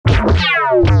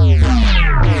Okay,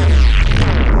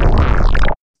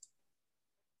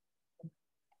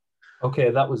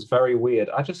 that was very weird.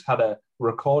 I just had a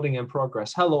recording in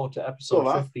progress. Hello to Oh,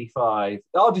 episode 55.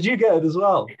 Oh, did you get it as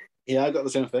well? Yeah, I got the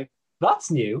same thing.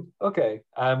 That's new. Okay.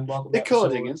 Welcome to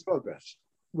Recording in progress.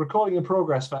 Recording in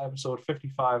progress for episode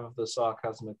 55 of the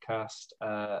Sarcasmic Cast,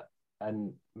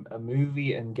 and a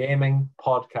movie and gaming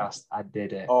podcast. I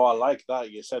did it. Oh, I like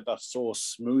that. You said that so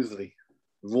smoothly.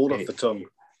 Rolled off the tongue.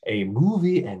 A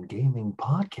movie and gaming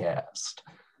podcast.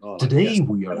 Oh, Today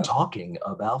we are talking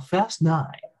about Fast 9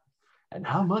 and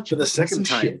how much for the second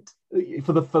time. Shit.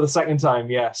 For the second time,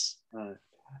 yes.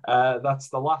 That's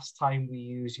the last time we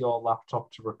use your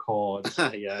laptop to record.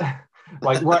 Yeah.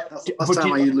 Like what? Last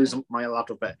time I lose my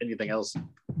laptop at anything else.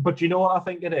 But you know what I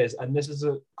think it is, and this is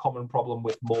a common problem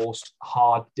with most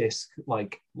hard disk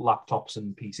like laptops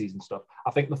and PCs and stuff. I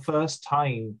think the first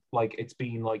time like it's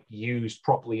been like used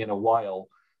properly in a while,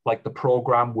 like the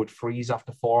program would freeze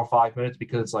after 4 or 5 minutes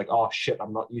because it's like, oh shit,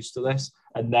 I'm not used to this.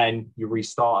 And then you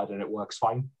restart it and it works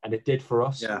fine. And it did for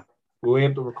us. Yeah. We were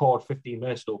able to record 15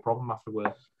 minutes, no problem, after we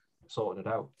sorted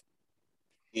it out.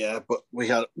 Yeah, but we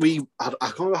had I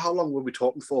can't remember how long were we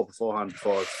talking for beforehand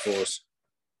before us.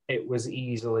 It was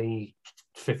easily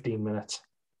 15 minutes.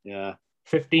 Yeah.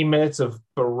 15 minutes of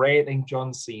berating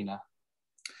John Cena.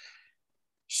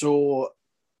 So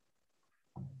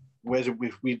we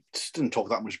didn't talk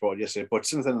that much about it yesterday, but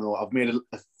since then I've made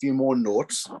a few more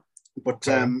notes. But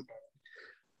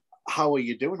how are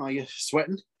you doing? Are you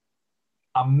sweating?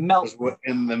 I'm melting. We're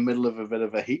in the middle of a bit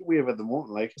of a heat wave at the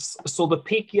moment. Like, so the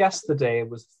peak yesterday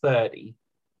was 30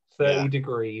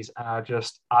 degrees,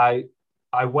 and I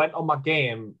went on my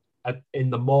game in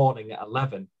the morning at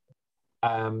 11,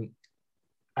 and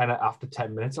after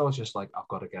 10 minutes I was just like, I've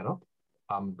got to get up.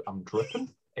 I'm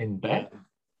dripping in bed. Yeah.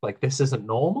 Like, this isn't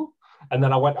normal. And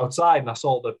then I went outside and I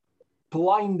saw the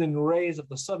blinding rays of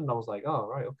the sun, and I was like, oh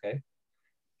right, okay.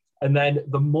 And then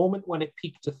the moment when it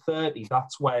peaked to 30,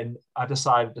 that's when I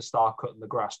decided to start cutting the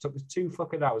grass. It took me 2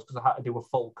 fucking hours because I had to do a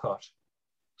full cut.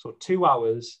 So 2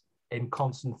 hours in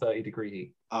constant 30-degree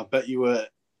heat. I bet you were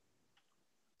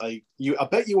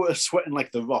sweating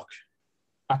like The Rock.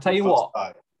 I tell you what,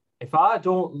 if I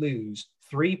don't lose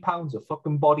 3 pounds of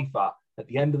fucking body fat at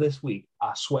the end of this week,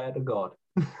 I swear to God.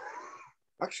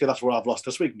 Actually, that's what I've lost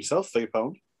this week myself, 3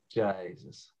 pounds.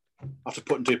 Jesus. After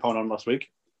putting 2 pounds on last week.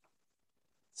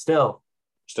 Still,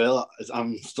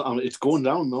 it's going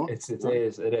down though. It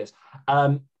is.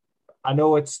 I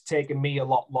know it's taken me a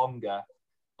lot longer,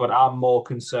 but I'm more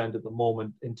concerned at the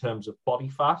moment in terms of body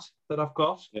fat that I've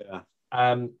got. Yeah.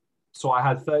 So I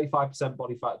had 35%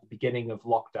 body fat at the beginning of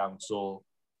lockdown, so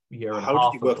a year and a half.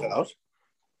 How did you work that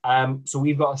out? So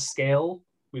we've got a scale.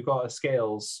 We've got a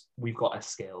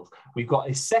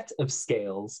set of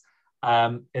scales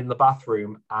in the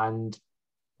bathroom, and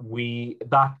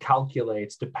that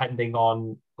calculates depending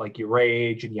on like your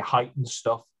age and your height and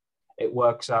stuff. It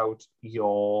works out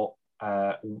your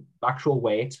actual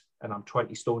weight, and I'm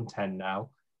 20 stone 10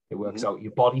 now. It works out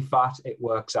your body fat. It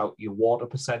works out your water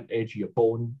percentage, your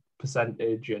bone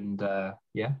percentage, and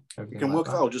you can work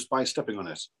that out just by stepping on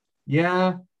it.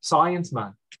 Yeah, science,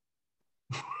 man.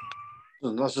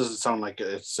 That doesn't sound like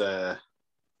it's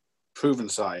proven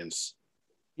science.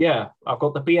 Yeah, I've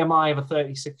got the BMI of a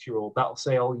 36-year-old. That'll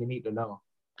say all you need to know.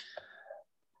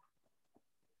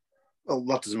 Well,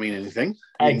 that doesn't mean anything.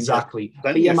 Exactly.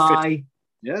 BMI.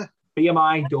 Yeah.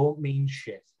 BMI don't mean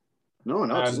shit. No, it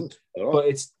doesn't at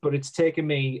all. But it's taken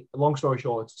me, long story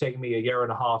short, it's taken me a year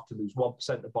and a half to lose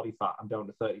 1% of body fat. I'm down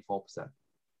to 34%.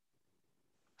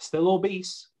 Still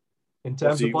obese in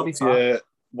terms of body fat.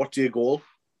 What's your goal?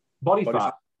 Body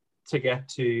fat to get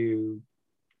to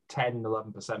 10,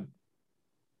 11%.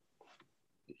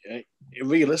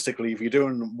 Realistically, if you're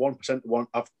doing 1%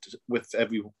 with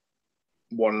every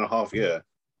 1.5 year,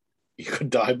 you could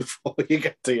die before you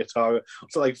get to your target.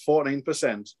 So like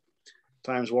 14%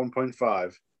 times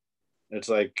 1.5, it's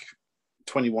like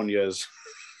 21 years.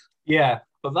 Yeah,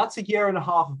 but that's a year and a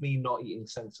half of me not eating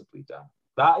sensibly, Dan.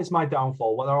 That is my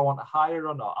downfall. Whether I want to hide it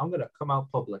or not, I'm going to come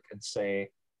out public and say,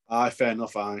 fair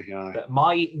enough. That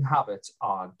my eating habits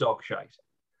are dog shite.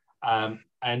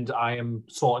 And I am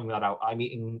sorting that out. I'm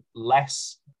eating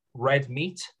less red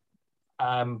meat,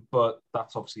 but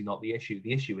that's obviously not the issue.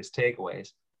 The issue is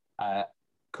takeaways.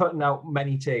 Cutting out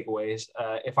many takeaways.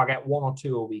 If I get 1 or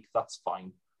 2 a week, that's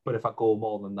fine. But if I go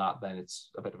more than that, then it's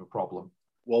a bit of a problem.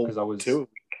 Well, 2 a week,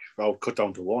 I'll cut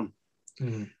down to 1.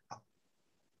 Mm-hmm.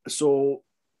 So,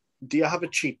 do you have a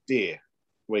cheat day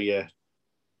where you're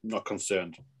not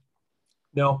concerned?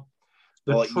 No.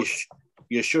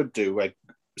 You should do. Like,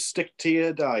 stick to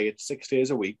your diet 6 days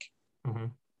a week. Mm-hmm.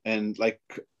 And like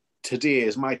today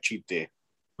is my cheat day.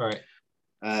 Right.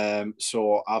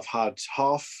 So I've had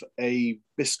half a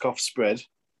Biscoff spread.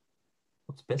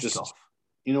 What's Biscoff? Just,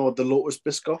 you know, the Lotus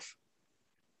Biscoff?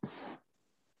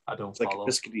 I don't It's like follow. a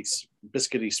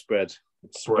biscuity spread.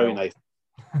 It's Brill. very nice.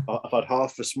 I've had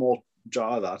half a small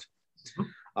jar of that.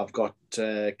 I've got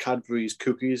Cadbury's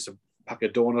cookies, a pack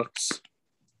of donuts,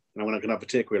 and I'm going to have a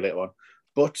takeaway later on.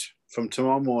 But from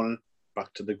tomorrow morning,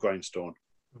 back to the grindstone.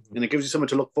 And it gives you something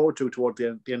to look forward to toward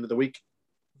the end of the week.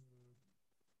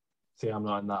 See, I'm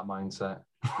not in that mindset.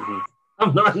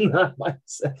 I'm not in that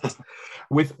mindset.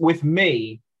 With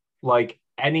me, like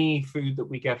any food that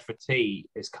we get for tea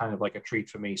is kind of like a treat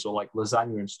for me. So like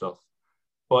lasagna and stuff.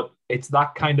 But it's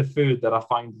that kind of food that I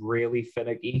find really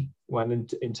finicky when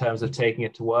in terms of taking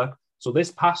it to work. So this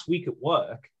past week at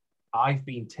work, I've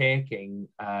been taking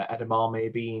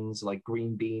edamame beans, like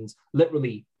green beans,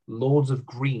 literally loads of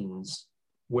greens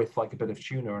with like a bit of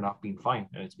tuna, and I've been fine,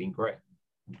 and it's been great.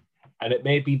 And it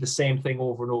may be the same thing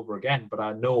over and over again, but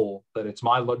I know that it's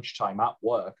my lunchtime at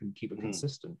work and keep it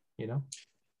consistent, you know?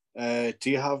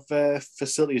 Do you have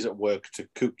facilities at work to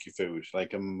cook your food,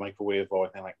 like a microwave or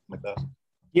anything like that?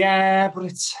 Yeah, but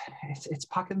it's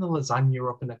packing the lasagna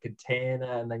up in a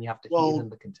container, and then you have to heat it in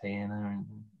the container. And...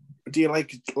 Do you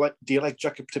like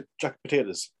jacket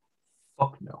potatoes?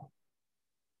 Fuck no.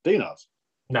 Do you not?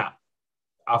 Nah.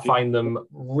 I find them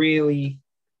really,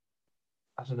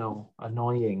 I don't know,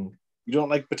 annoying. You don't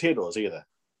like potatoes either?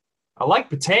 I like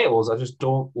potatoes. I just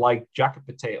don't like jacket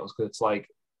potatoes because it's like,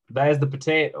 there's the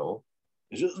potato.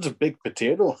 It's just a big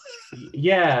potato.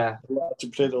 Yeah. A larger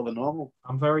potato than normal.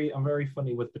 I'm very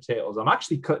funny with potatoes. I'm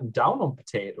actually cutting down on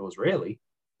potatoes, really.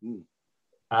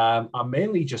 I'm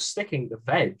mainly just sticking to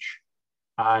veg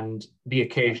and the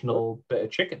occasional bit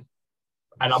of chicken.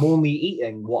 And I'm only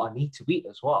eating what I need to eat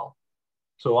as well.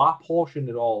 So I portion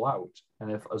it all out.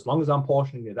 And as long as I'm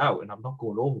portioning it out and I'm not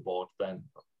going overboard, then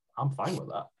I'm fine with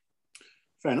that.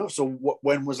 Fair enough. So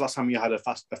when was the last time you had a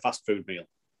fast food meal?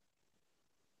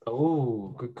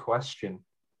 Oh, good question.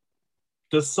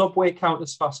 Does Subway count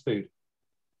as fast food?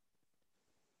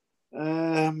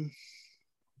 I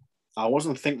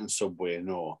wasn't thinking Subway,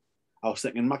 no. I was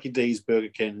thinking Mackie D's, Burger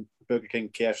King,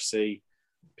 KFC,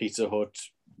 Pizza Hut,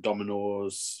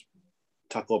 Domino's,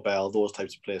 Taco Bell, those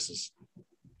types of places.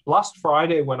 Last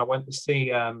Friday when I went to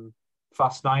see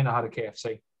Fast 9, I had a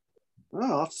KFC.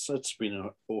 Oh, it's been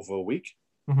over a week.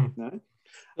 Mm-hmm.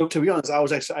 No? To be honest, I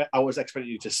was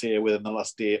expecting you to say within the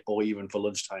last day or even for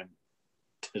lunchtime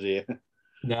today.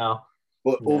 No.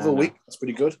 But over a week, that's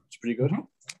pretty good. It's pretty good. Mm-hmm.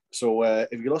 So have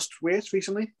you lost weight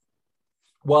recently?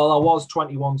 Well, I was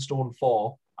 21 stone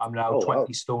 4. I'm now 20 wow.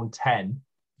 stone 10.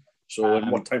 So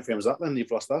in what time frame is that then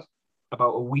you've lost that?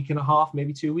 About a week and a half,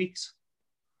 maybe 2 weeks.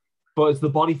 But it's the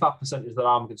body fat percentage that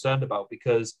I'm concerned about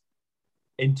because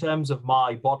in terms of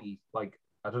my body, like,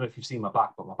 I don't know if you've seen my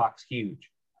back, but my back's huge.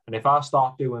 And if I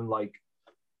start doing like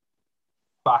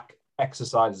back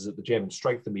exercises at the gym and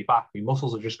strengthen my back, my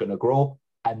muscles are just going to grow,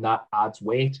 and that adds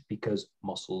weight because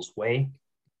muscles weigh.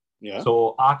 Yeah.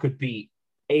 So I could be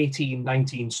 18,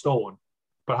 19 stone,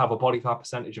 but have a body fat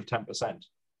percentage of 10%.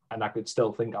 And I could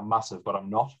still think I'm massive, but I'm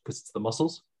not because it's the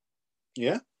muscles.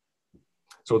 Yeah.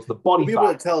 So it's the body fat. You'll be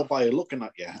able to tell by looking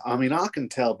at you. I mean, I can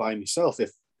tell by myself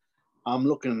if I'm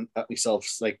looking at myself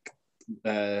like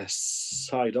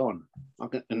side on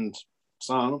and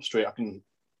standing up straight. I can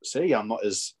say I'm not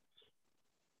as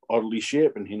oddly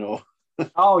shapen, you know.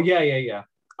 Oh, yeah.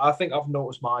 I think I've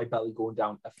noticed my belly going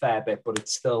down a fair bit, but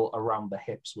it's still around the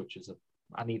hips, which is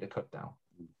I need to cut down.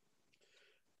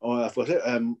 Oh, I've got it.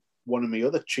 One of my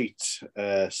other cheat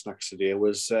snacks today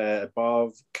was a bar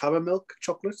of caramel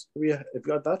chocolate. Have you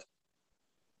had that?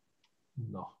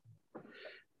 No.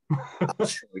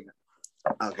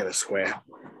 I'll get a square.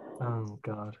 Oh,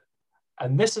 God.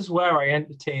 And this is where I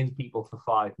entertain people for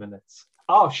 5 minutes.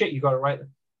 Oh, shit, you got it right.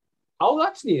 Oh,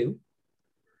 that's new.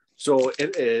 So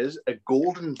it is a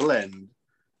golden blend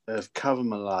of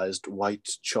caramelized white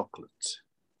chocolate.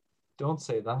 Don't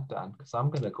say that, Dan, because I'm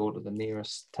going to go to the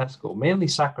nearest Tesco, mainly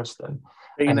Sacriston.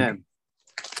 B&M.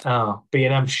 Oh,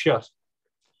 B&M shut.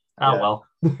 Oh, yeah.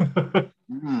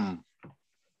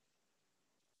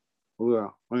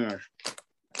 Well. Yeah.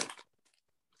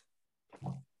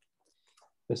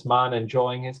 This man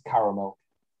enjoying his caramel.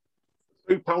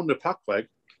 £3 a pack, like.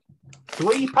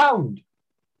 £3?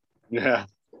 Yeah.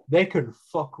 They can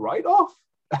fuck right off.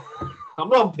 I'm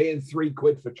not paying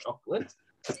 £3 for chocolate.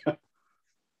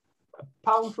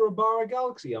 £1 for a bar of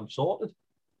Galaxy, I'm sorted.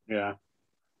 Yeah.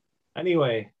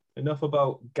 Anyway, enough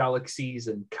about galaxies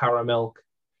and caramel.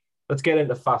 Let's get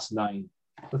into Fast 9.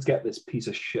 Let's get this piece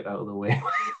of shit out of the way.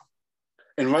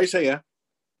 And right here,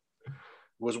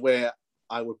 was where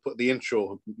I would put the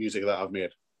intro music that I've made.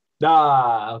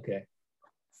 Ah, okay.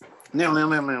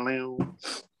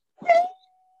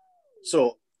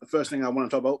 So the first thing I want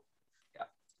to talk about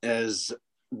is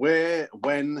where,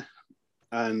 when,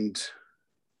 and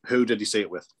who did you see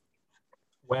it with?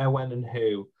 Where, when, and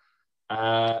who?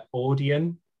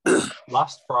 Odeon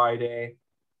last Friday,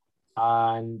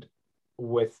 and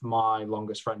with my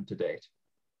longest friend to date.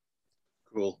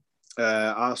 Cool.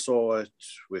 I saw it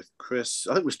with Chris.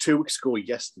 I think it was 2 weeks ago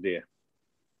yesterday.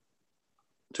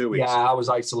 2 weeks. Yeah, I was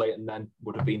isolating then.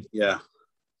 Would have been. Yeah.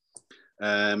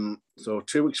 So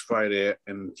 2 weeks Friday,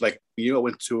 and like I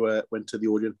went to the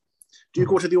Odeon. Do you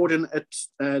go to the Odeon at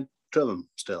Trillium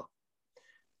still?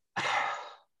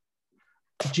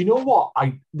 Do you know what?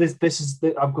 I'm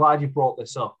glad you brought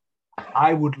this up.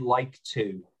 I would like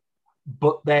to,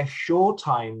 but their show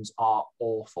times are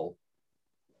awful.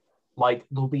 Like,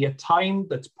 there'll be a time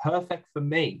that's perfect for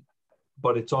me,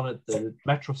 but it's on at the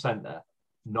Metro Centre,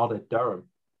 not at Durham.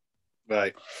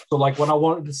 Right. So, like, when I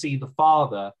wanted to see The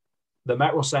Father, the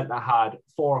Metro Centre had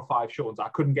 4 or 5 shows. I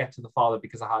couldn't get to The Father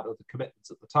because I had other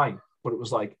commitments at the time. But it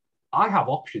was like, I have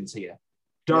options here.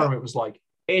 Durham, It was like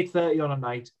 8:30 on a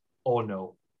night or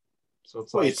no. So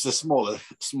it's like, it's the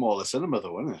smaller cinema,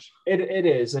 though, isn't it? It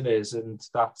is, and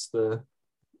that's the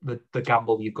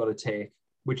gamble you've got to take.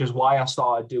 Which is why I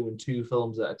started doing 2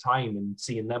 films at a time and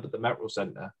seeing them at the Metro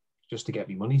Centre just to get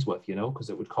me money's worth,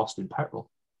 because it would cost in petrol.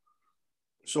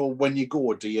 So when you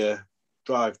go, do you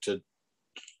drive to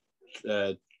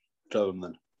Durham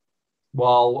then?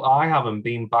 Well, I haven't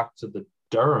been back to the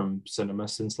Durham cinema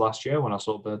since last year when I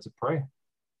saw Birds of Prey.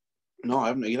 No, I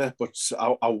haven't either, but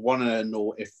I want to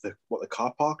know what the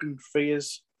car parking fee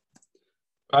is.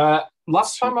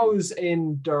 Last time I was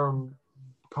in Durham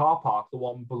car park, the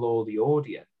one below the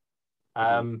Odeon,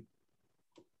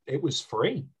 it was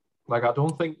free. Like, I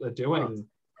don't think they're doing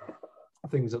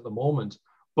things at the moment.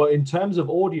 But in terms of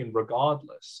Odeon,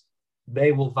 regardless,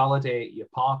 they will validate your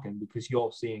parking because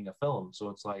you're seeing a film. So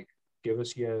it's like, give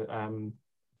us your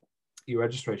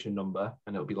registration number,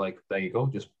 and it'll be like, there you go,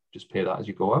 just pay that as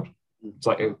you go out. It's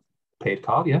like a paid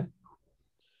card, yeah.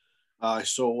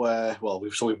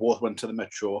 We both went to the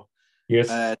Metro.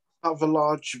 Yes. Have a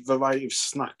large variety of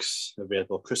snacks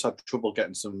available. Chris had trouble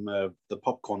getting some the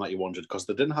popcorn that he wanted because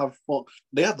they didn't have. Well,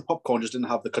 they had the popcorn, just didn't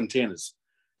have the containers.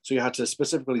 So you had to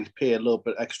specifically pay a little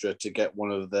bit extra to get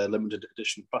one of the limited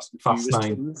edition Fast and Furious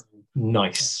 9.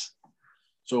 Nice.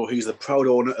 So he's the proud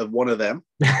owner of one of them.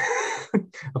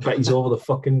 I bet he's over the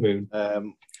fucking moon.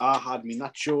 I had me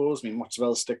nachos, me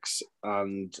mozzarella sticks,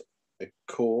 and a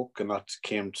Coke, and that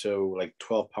came to like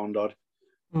 £12 odd.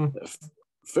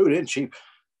 Food ain't cheap.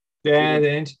 Yeah, it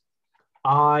ain't.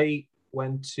 I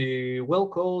went to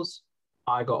Wilco's.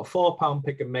 I got a £4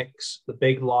 pick and mix, the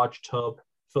big large tub,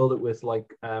 filled it with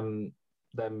like them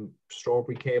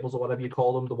strawberry cables or whatever you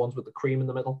call them, the ones with the cream in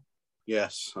the middle.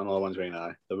 Yes, and all the ones very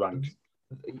nice. They're rank.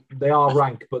 They are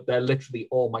rank, but they're literally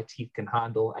all my teeth can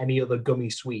handle. Any other gummy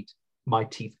sweet, my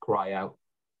teeth cry out.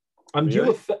 I'm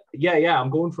really? I'm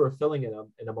going for a filling in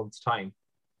a month's time.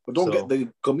 But don't get the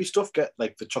gummy stuff. Get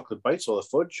like the chocolate bites or the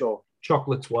fudge or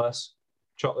chocolate's worse.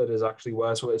 Chocolate is actually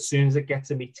worse. So as soon as it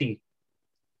gets in my teeth,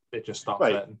 it just starts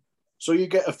hurting. So you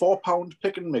get a £4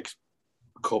 pick and mix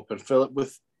cup and fill it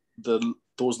with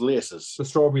those laces. The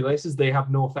strawberry laces, they have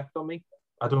no effect on me.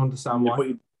 I don't understand why. But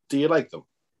do you like them?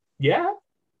 Yeah.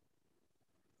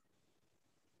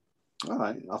 All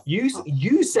right.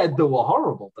 You said they were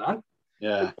horrible, Dan.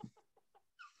 Yeah.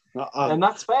 And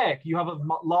that's fair. You have a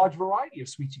large variety of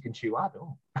sweets you can chew. I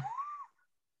don't.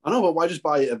 I know, but why just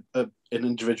buy an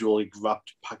individually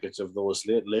wrapped packet of those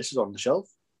laces on the shelf?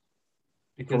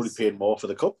 Because probably paying more for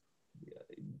the cup.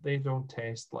 They don't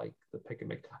taste like the pick and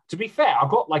mix. To be fair,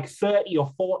 I've got like 30 or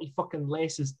 40 fucking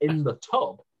laces in the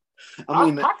tub.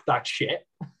 I'll pack that shit.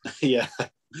 Yeah.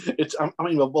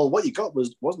 What you got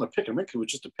wasn't a pick and mix, it was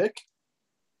just a pick.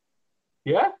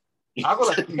 Yeah. I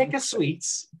got a pick of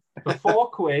sweets for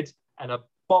 £4 and a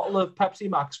bottle of Pepsi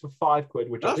Max for £5,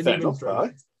 which I didn't even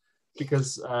drink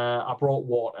because I brought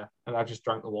water and I just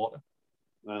drank the water.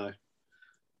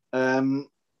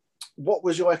 What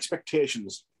was your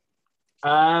expectations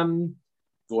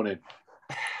going in?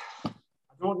 I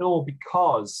don't know,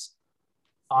 because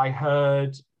I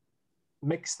heard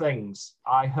mixed things.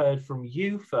 I heard from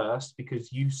you first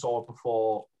because you saw it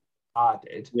before I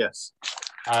did. Yes.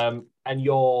 And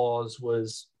yours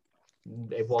was,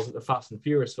 it wasn't a Fast and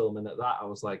Furious film, and at that I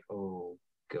was like, oh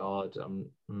god.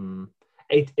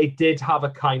 It did have a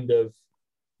kind of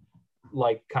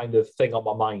thing on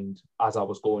my mind as I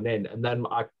was going in, and then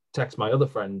I text my other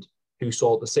friend who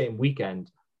saw it the same weekend,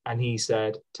 and he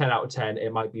said 10 out of 10.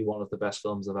 It might be one of the best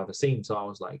films I've ever seen. So I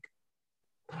was like,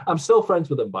 I'm still friends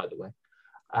with him, by the way.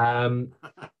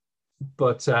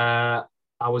 But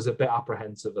I was a bit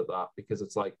apprehensive at that because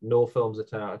it's like no films are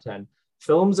 10 out of 10.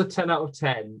 Films are 10 out of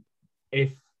 10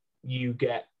 if you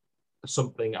get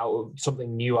something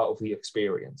new out of the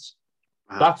experience.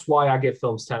 That's why I give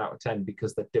films 10 out of 10,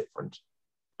 because they're different.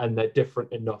 And they're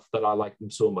different enough that I like them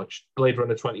so much. Blade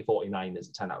Runner 2049 is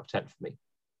a 10 out of 10 for me.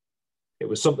 It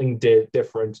was something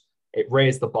different. It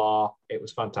raised the bar. It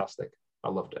was fantastic. I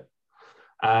loved it.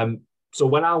 So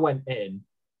when I went in,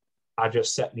 I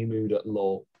just set my mood at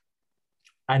low,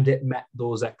 and it met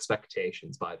those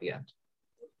expectations by the end.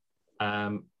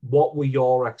 What were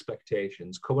your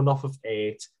expectations coming off of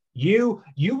 8? You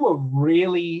were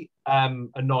really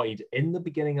annoyed in the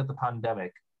beginning of the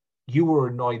pandemic. You were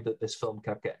annoyed that this film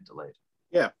kept getting delayed.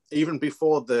 Yeah, even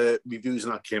before the reviews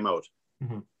and that came out,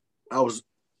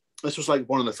 this was like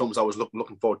one of the films I was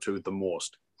looking forward to the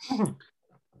most.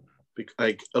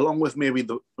 Like, along with maybe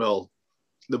the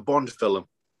Bond film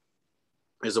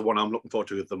is the one I'm looking forward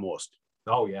to the most.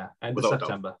 Oh yeah, end of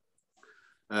September.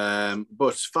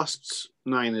 But Fast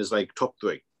 9 is like top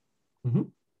 3.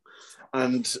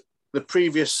 And the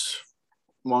previous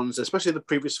ones, especially the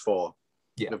previous 4,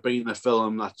 have been a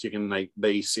film that you can, like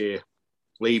they say,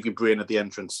 leave your brain at the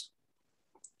entrance.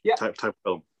 Type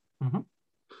film.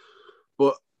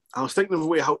 But I was thinking of a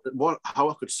way how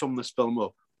I could sum this film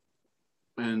up.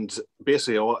 And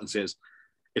basically all I can say is,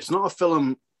 it's not a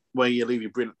film where you leave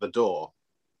your brain at the door.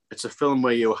 It's a film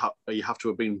where you have to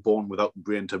have been born without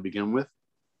brain to begin with.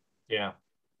 Yeah.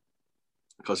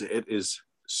 Because it is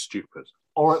stupid.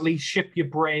 Or at least ship your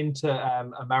brain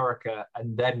to America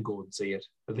and then go and see it.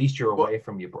 At least you're away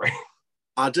from your brain.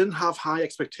 I didn't have high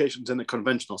expectations in the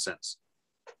conventional sense.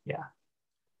 Yeah.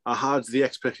 I had the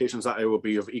expectations that it would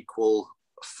be of equal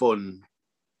fun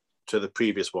to the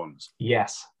previous ones.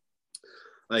 Yes.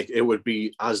 Like, it would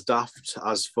be as daft,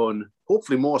 as fun,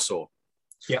 hopefully more so.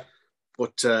 Yeah.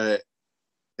 But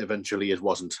eventually it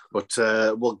wasn't. But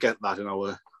we'll get that in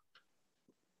our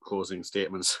closing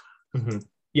statements.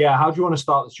 Yeah, how do you want to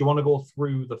start this? Do you want to go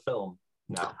through the film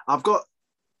now? I've got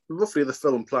roughly the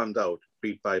film planned out,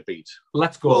 beat by beat.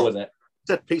 Let's go with it.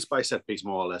 Set piece by set piece,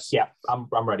 more or less. Yeah, I'm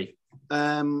ready.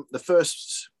 The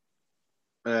first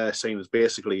scene is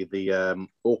basically the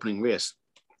opening race.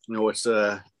 You know, it's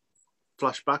a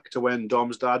flashback to when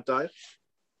Dom's dad died.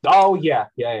 Oh, yeah.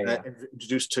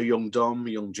 Introduced to young Dom,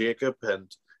 young Jacob, and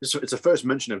it's the first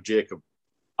mention of Jacob.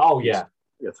 Oh, yeah.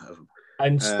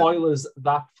 And spoilers,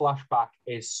 that flashback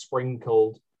is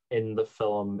sprinkled in the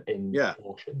film in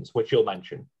portions, which you'll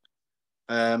mention.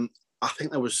 I think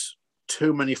there was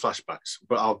too many flashbacks,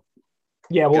 but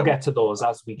we'll get to those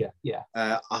as we get.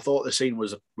 I thought the scene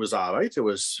was all right. It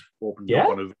was opened up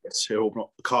opened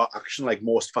up the car action like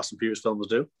most Fast and Furious films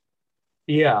do.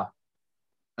 Yeah.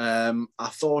 I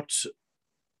thought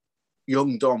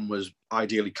young Dom was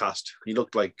ideally cast. He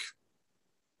looked right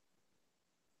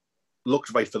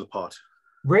for the part.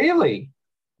 Really?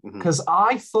 Because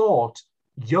I thought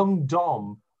young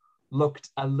Dom looked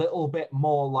a little bit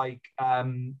more like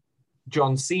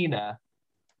John Cena,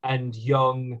 and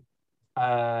young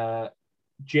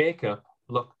Jacob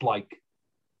looked like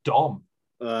Dom.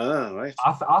 Right.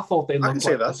 I thought they looked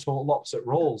like the total opposite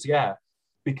roles. Yeah,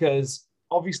 because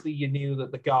obviously you knew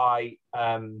that the guy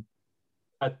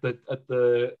at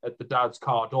the dad's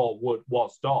car door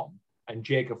was Dom, and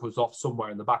Jacob was off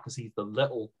somewhere in the back because he's the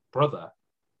little brother.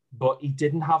 But he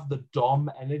didn't have the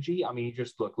Dom energy. I mean, he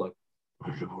just looked like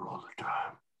all the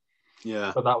time.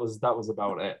 Yeah. But that was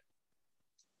about it.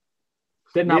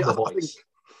 Didn't have the voice.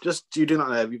 You do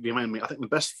not remind me. I think the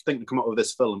best thing to come out of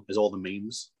this film is all the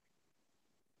memes.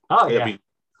 Oh, They'll be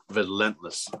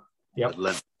relentless. Yep.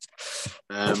 Relentless.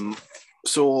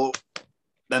 So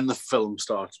then the film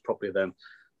starts properly. Then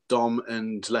Dom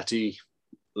and Letty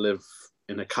live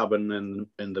in a cabin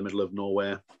in the middle of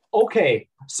nowhere. Okay,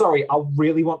 sorry, I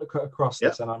really want to cut across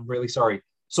this, and I'm really sorry.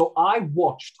 So I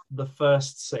watched the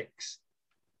first 6,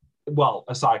 well,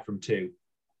 aside from 2,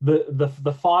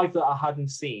 the 5 that I hadn't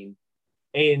seen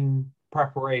in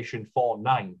preparation for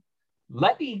 9.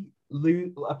 Letty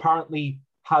apparently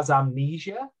has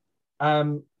amnesia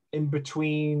in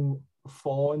between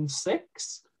 4 and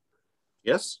 6.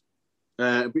 Yes.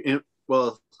 I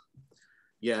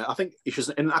think she's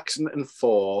in an accident in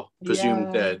 4,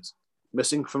 presumed dead.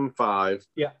 Missing from 5.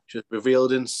 Yeah. She's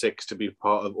revealed in 6 to be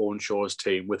part of Owen Shaw's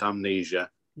team with amnesia.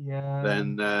 Yeah.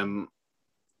 Then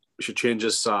she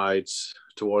changes sides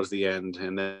towards the end,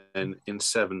 and then in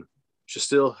 7, she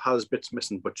still has bits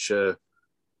missing, but she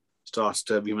starts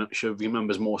to she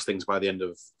remembers most things by the end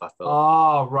of that film.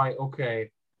 Oh, right,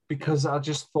 okay. because I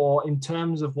just thought, in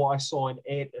terms of what I saw in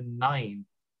 8 and 9,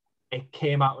 it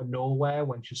came out of nowhere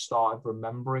when she started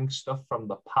remembering stuff from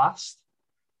the past.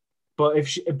 But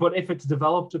if it's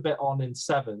developed a bit on in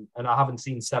 7, and I haven't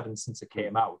seen 7 since it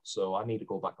came out, so I need to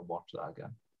go back and watch that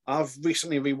again. I've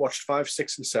recently rewatched 5,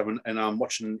 6, and 7, and I'm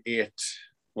watching 8.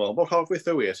 Well, about halfway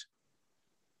through 8.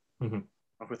 Mm-hmm.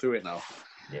 Halfway through it now.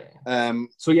 Yeah.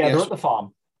 So they're at the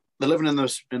farm. They're living in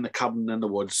the cabin in the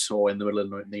woods or in the middle of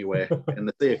nowhere, and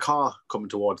they see a car coming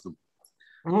towards them.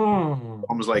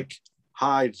 I was like,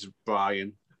 "Hide,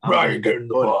 Brian. Brian, get in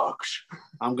the box.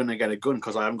 I'm going to get a gun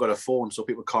because I haven't got a phone, so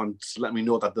people can't let me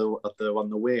know that they're on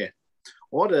the way."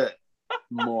 What a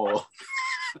more...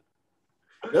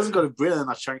 He hasn't got a brain in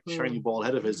that shiny bald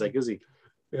head of his, like, is he?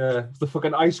 Yeah, if the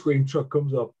fucking ice cream truck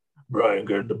comes up, Brian,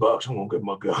 get in the box. I'm going to get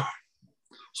my gun.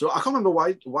 So I can't remember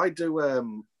why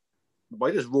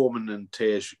does Roman and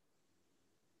Tage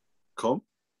come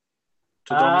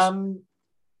to Dom's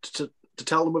to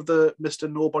tell them of the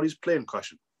Mr. Nobody's plane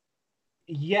crashing?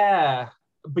 Yeah,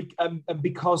 and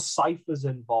because Cypher's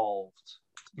involved.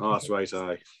 Oh, that's right.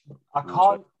 I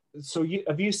can't. So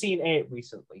have you seen 8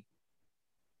 recently?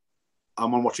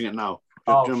 I'm on watching it now.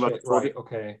 Shit, right,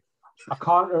 okay. I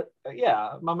can't.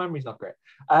 Yeah, my memory's not great.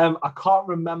 I can't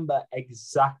remember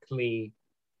exactly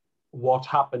what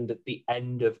happened at the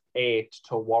end of 8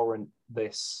 to warrant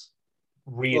this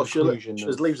re-inclusion. She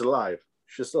leaves alive.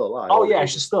 She's still alive. Oh yeah,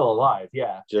 she's still alive.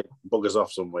 Yeah. She buggers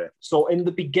off somewhere. So in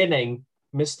the beginning,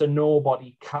 Mr.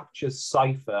 Nobody captures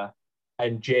Cypher,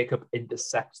 and Jacob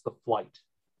intercepts the flight,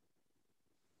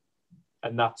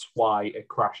 and that's why it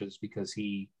crashes, because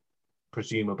he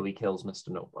presumably kills Mr.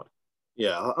 Nobody.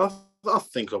 Yeah, I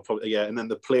think I'll probably, yeah. And then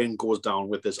the plane goes down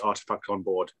with this artifact on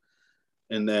board,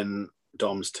 and then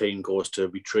Dom's team goes to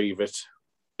retrieve it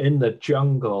in the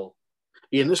jungle.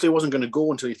 He initially wasn't going to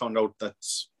go until he found out that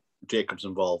Jacob's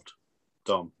involved.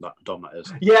 Dom, that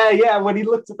is. Yeah. When he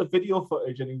looked at the video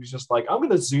footage and he was just like, I'm going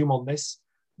to zoom on this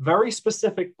very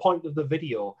specific point of the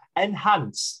video.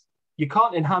 Enhance. You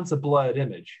can't enhance a blurred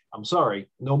image. I'm sorry.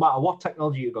 No matter what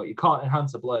technology you got, you can't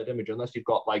enhance a blurred image unless you've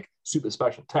got like super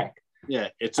special tech. Yeah,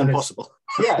 it's impossible.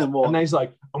 And then he's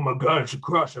like, oh my God, it's a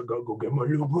crash. I got to go get my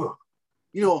new book.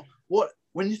 You know, what?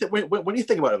 When you think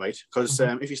about it, right? Because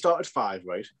if you start at 5,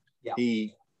 right? Yeah.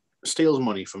 He steals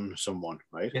money from someone,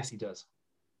 right? Yes, he does.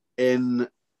 In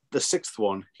the 6th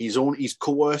one, he's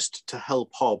coerced to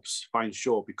help Hobbs find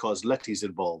Shaw because Letty's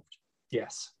involved.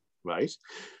 Yes. Right?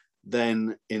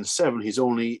 Then in 7, he's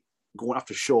only going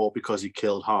after Shaw because he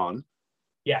killed Han.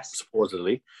 Yes.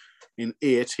 Supposedly. In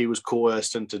 8, he was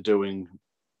coerced into doing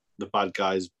the bad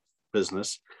guy's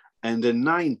business. And in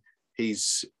 9, he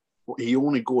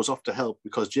only goes off to help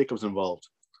because Jacob's involved.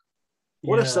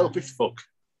 What a selfish fuck.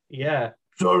 Yeah.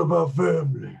 It's all about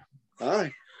family.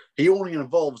 Aye. He only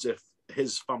involves if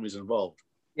his family's involved.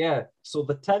 Yeah. So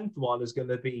the 10th one is going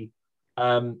to be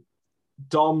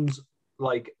Dom's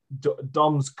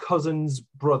cousin's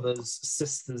brother's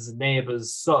sister's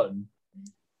neighbor's son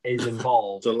is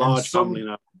involved. It's a large family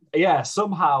now. Yeah,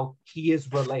 somehow he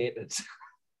is related.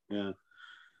 Yeah.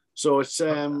 So it's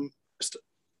the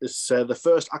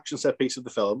first action set piece of the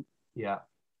film. Yeah.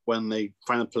 When they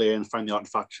find the plane, find the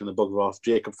artifact, and the bugger off.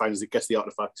 Jacob gets the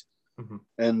artifact,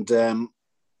 and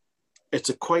it's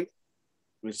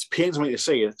pains me to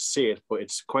say it, but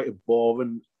it's quite a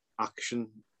boring action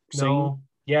scene. No.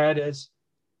 Yeah, it is.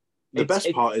 The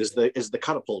best part is the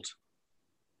catapult.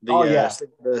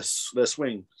 The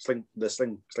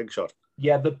slingshot.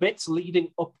 Yeah, the bits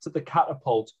leading up to the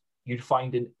catapult you'd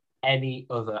find in any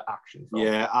other action film.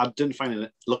 Yeah, I didn't find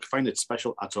it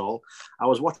special at all. I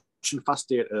was watching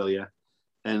Fast 8 earlier,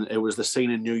 and it was the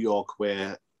scene in New York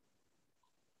where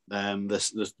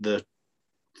the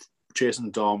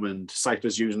chasing Dom and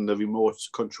Cypher's using the remote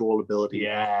control ability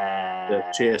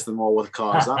to chase them all with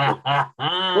cars.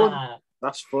 Fun.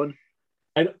 That's fun.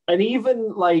 And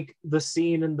even like the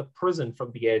scene in the prison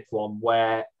from the 8th one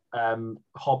where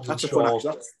Hobbs and Shaw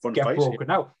get broken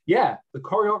out. Yeah, the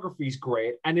choreography is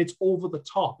great and it's over the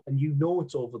top, and you know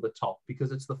it's over the top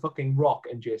because it's the fucking Rock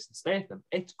and Jason Statham.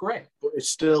 It's great. But it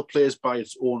still plays by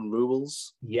its own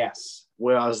rules. Yes.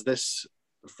 Whereas this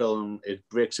film, it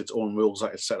breaks its own rules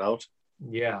that it set out.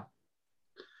 Yeah.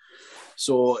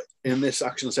 So in this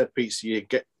action set piece, you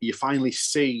finally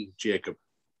see Jacob.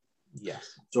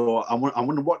 Yes. So I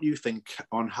wonder what you think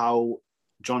on how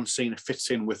John Cena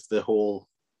fits in with the whole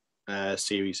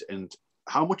series, and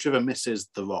how much of a miss is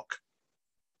The Rock?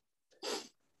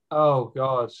 Oh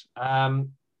God, I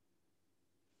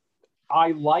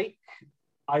like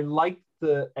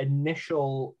the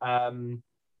initial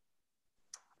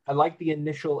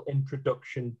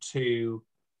introduction to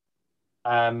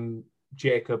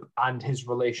Jacob and his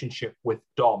relationship with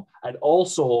Dom. And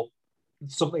also,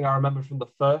 something I remember from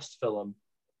the first film,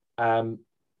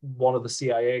 one of the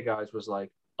CIA guys was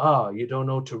like, "Oh, you don't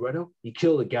know Toretto? He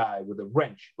killed a guy with a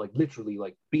wrench, like literally,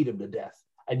 like beat him to death."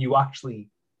 And you actually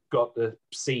got to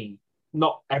see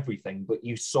not everything, but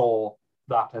you saw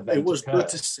that event. It was occur. good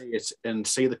to see it and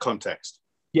see the context,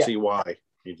 see why.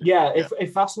 Yeah,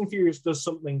 if Fast and Furious does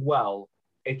something well,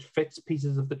 it fits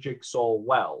pieces of the jigsaw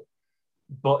well.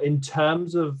 But in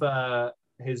terms of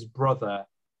his brother,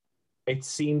 it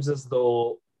seems as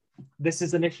though this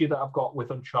is an issue that I've got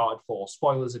with Uncharted 4.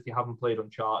 Spoilers if you haven't played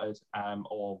Uncharted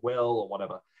or will or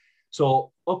whatever.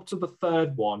 So up to the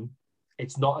third one,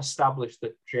 it's not established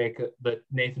that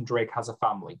Nathan Drake has a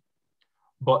family.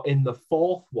 But in the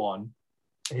fourth one,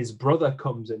 his brother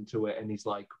comes into it and he's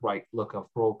like, right, look,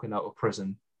 I've broken out of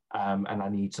prison and I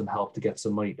need some help to get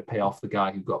some money to pay off the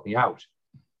guy who got me out.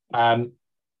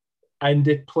 And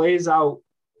it plays out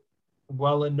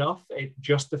well enough. It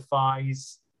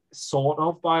justifies sort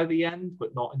of by the end,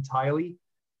 but not entirely.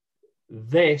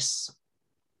 This,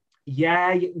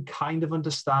 yeah, you can kind of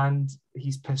understand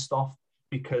he's pissed off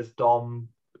because Dom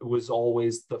was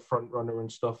always the front runner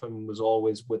and stuff and was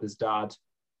always with his dad.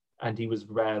 And he was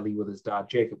rarely with his dad.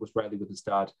 Jacob was rarely with his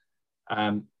dad.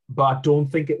 But I don't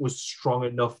think it was strong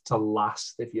enough to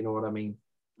last, if you know what I mean.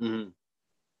 Mm-hmm.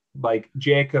 Like,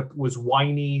 Jacob was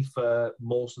whiny for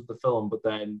most of the film, but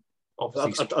then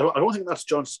obviously... I don't think that's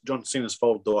John Cena's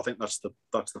fault, though. I think that's the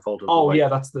fault of the writer. Yeah,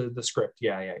 that's the script.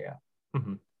 Yeah.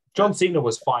 Mm-hmm. John Cena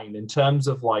was fine in terms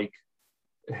of, like,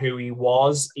 who he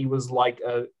was. He was like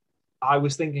I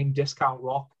was thinking Discount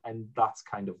Rock, and that's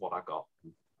kind of what I got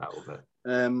out of it.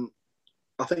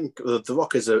 I think the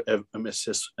Rock is a miss.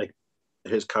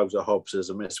 His character Hobbs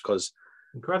is a miss because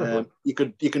incredible. You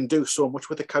can do so much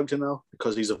with the character now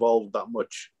because he's evolved that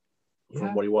much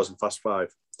from what he was in Fast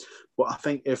 5. But I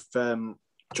think if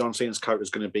John Cena's character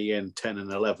is going to be in 10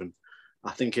 and 11,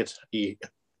 I think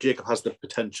Jacob has the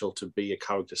potential to be a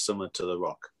character similar to the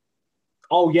Rock.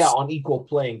 Oh yeah, on equal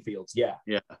playing fields. Yeah.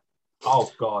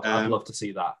 Oh God, I'd love to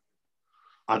see that.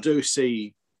 I do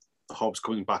see Hobbs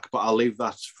coming back, but I'll leave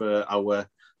that for our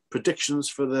predictions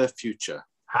for the future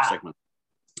segment.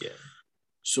 Yeah.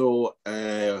 So,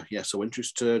 so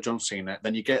introduced to John Cena.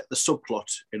 Then you get the subplot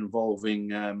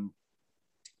involving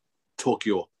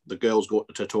Tokyo. The girls go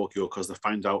to Tokyo because they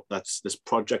find out that this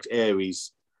Project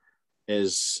Ares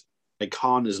is, like,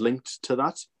 Han is linked to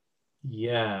that.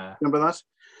 Yeah. Remember that?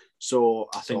 So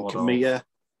I think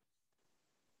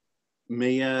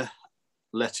Mia,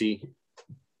 Letty,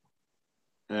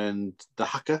 and the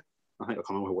hacker. I think I can't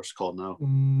remember what it's called now.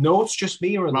 No, it's just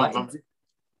Mia and Letty.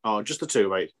 Oh, just the two,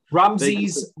 right?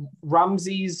 Ramses,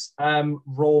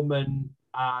 Roman,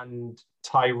 and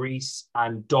Tyrese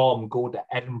and Dom go to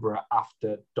Edinburgh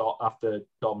after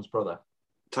Dom's brother.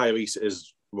 Tyrese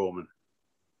is Roman.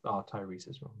 Oh, Tyrese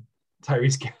is Roman.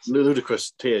 Tyrese gets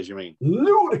Ludicrous Tage, you mean?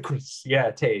 Ludicrous, yeah,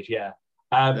 Tage, yeah.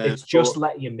 It's just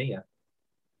Letty and Mia.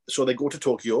 So they go to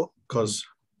Tokyo because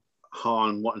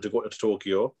Han wanted to go to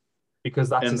Tokyo because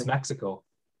that's his Mexico.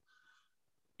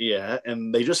 Yeah,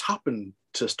 and they just happen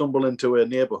to stumble into a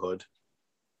neighborhood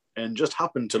and just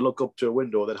happen to look up to a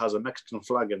window that has a Mexican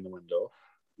flag in the window.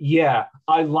 Yeah,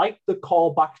 I like the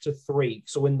call back to 3.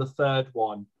 So in the third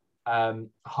one,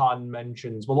 Han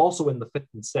mentions, well, also in the 5th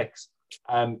and 6th,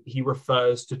 he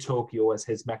refers to Tokyo as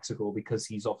his Mexico because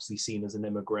he's obviously seen as an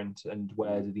immigrant, and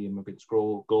where do the immigrants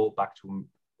go back to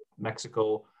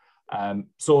Mexico?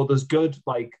 So there's good,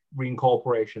 like,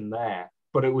 reincorporation there,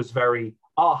 but it was very,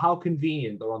 how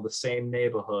convenient they're on the same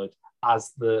neighborhood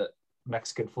as the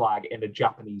Mexican flag in a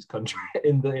Japanese country,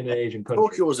 in an Asian country.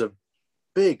 Tokyo is a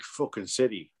big fucking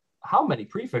city. How many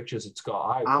prefectures it's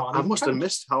got? I must have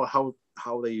missed how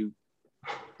they,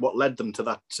 what led them to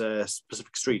that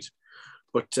specific street.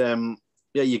 But then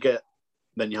you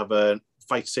have a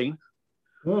fight scene,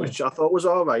 which I thought was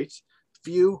all right.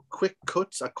 Few quick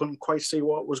cuts. I couldn't quite see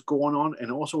what was going on,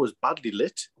 and also was badly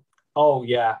lit. Oh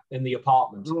yeah, in the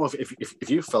apartment. I don't know if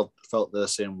you felt the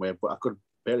same way, but I could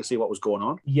barely see what was going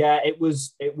on. Yeah, it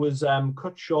was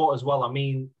cut short as well. I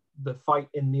mean, the fight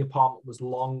in the apartment was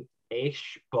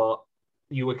long-ish, but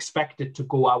you expect it to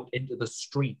go out into the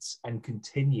streets and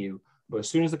continue. But as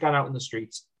soon as they got out in the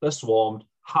streets, they're swarmed.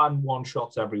 Han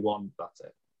one-shots everyone. That's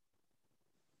it.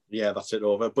 Yeah, that's it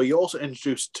over. But you're also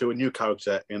introduced to a new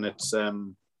character, and it's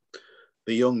the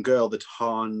young girl that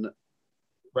Han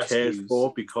cared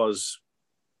for because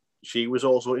she was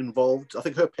also involved. I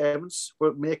think her parents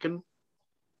were making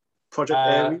Project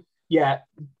Ares. Yeah,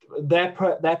 their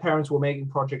parents were making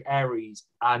Project Ares,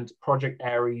 and Project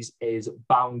Ares is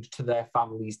bound to their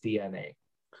family's DNA.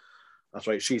 That's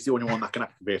right. She's the only one that can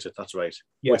activate it. That's right.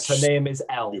 Yes, her name is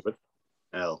Elle. Stupid.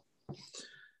 Elle.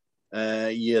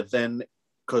 Then,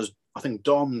 because I think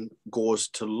Dom goes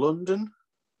to London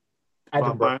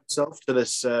Edinburgh. by himself to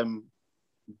this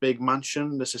big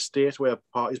mansion, this estate where a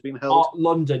party's being held. Oh,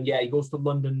 London, yeah. He goes to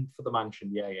London for the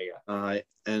mansion. Yeah.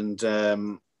 And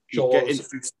you get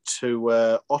introduced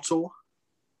to Otto,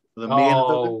 the main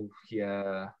villain. Oh,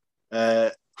 yeah.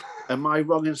 Am I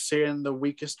wrong in saying the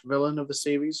weakest villain of the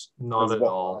series? Not at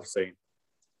all. I've seen.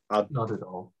 Not at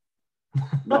all.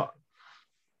 Not.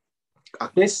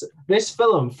 This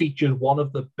film featured one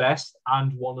of the best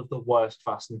and one of the worst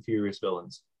Fast and Furious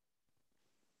villains.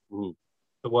 Ooh.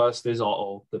 The worst is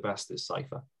Otto. The best is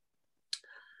Cypher.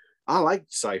 I like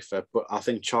Cypher, but I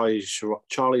think Charlize Theron.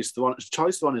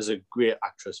 Charlize Theron is a great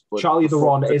actress. But Charlie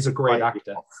Theron is a great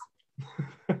actor.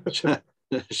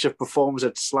 She performs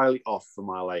it slightly off for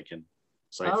my liking.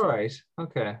 Cypher. All right.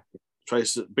 Okay.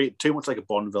 Tries to be too much like a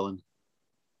Bond villain.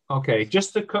 Okay.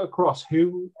 Just to cut across,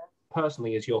 who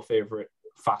personally is your favorite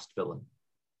Fast villain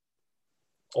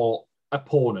or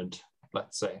opponent?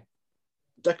 Let's say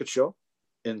Deckard Shaw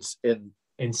in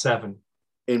 7.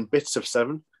 In bits of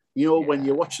 7. You know, when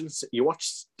I watched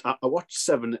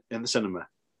 7 in the cinema,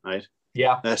 right?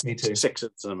 Yeah, me too. 6 in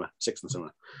the cinema. 6 in the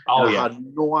cinema. Oh, I had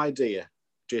no idea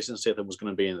Jason Statham was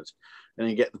going to be in it. And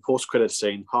you get the post-credits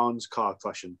scene, Han's car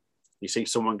crashing. You see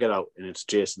someone get out, and it's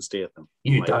Jason Statham.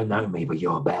 You don't know me, but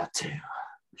you're about to.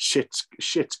 Shit's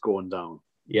going down.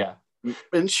 Yeah.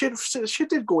 And shit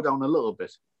did go down a little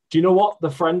bit. Do you know what? The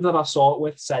friend that I saw it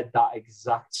with said that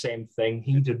exact same thing.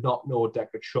 He did not know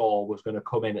Deckard Shaw was going to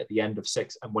come in at the end of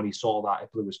 6, and when he saw that,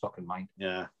 it blew his fucking mind.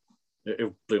 Yeah,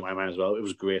 it blew my mind as well. It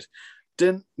was great.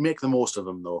 Didn't make the most of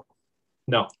them, though.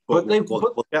 No, but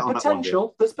we'll get on potential. That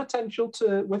one there's potential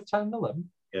to with 10 and 11.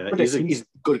 Yeah, he's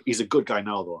good. He's a good guy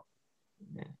now, though.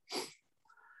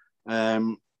 Yeah.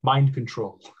 Mind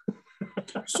control.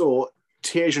 So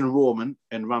Tej and Roman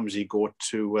and Ramsey go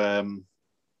to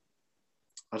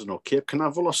I don't know, Cape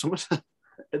Canaveral or something.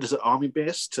 There's an army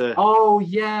base to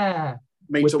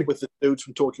meet up with the dudes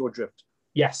from Tokyo Drift.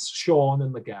 Yes, Sean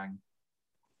and the gang.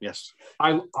 Yes.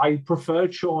 I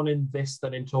preferred Sean in this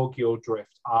than in Tokyo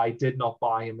Drift. I did not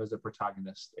buy him as a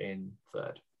protagonist in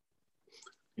 3rd.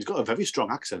 He's got a very strong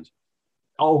accent.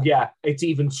 Oh, yeah. It's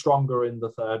even stronger in the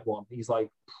 3rd one. He's like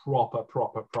proper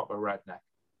redneck.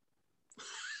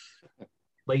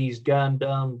 These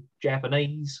Gundam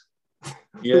Japanese.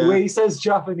 Yeah. The way he says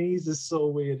Japanese is so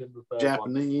weird in the 3rd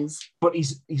Japanese. one. But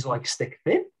he's like stick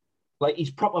thin. Like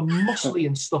he's proper muscly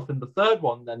and stuff in the 3rd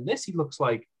one. Then this, he looks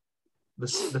like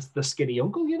the skinny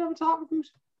uncle you never talk about.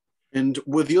 And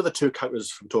were the other 2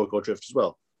 characters from Tokyo Drift as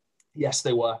well? Yes,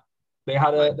 they were. They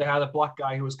had a black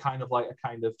guy who was kind of like a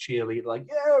kind of cheerleader, like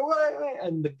wait.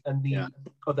 And the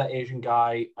other Asian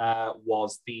guy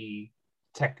was the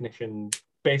technician,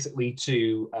 basically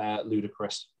to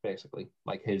Ludacris, basically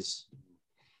like his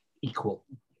equal.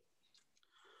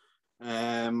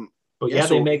 But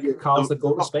they make cars that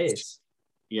go to space.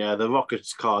 Yeah, the rocket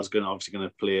car is obviously going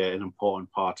to play an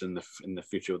important part in the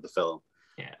future of the film.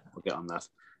 Yeah, we'll get on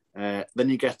that. Then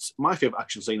you get my favorite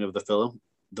action scene of the film,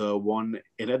 the one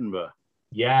in Edinburgh.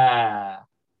 Yeah,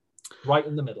 right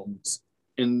in the middle.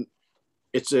 It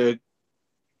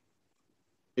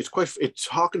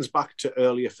harkens back to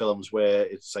earlier films where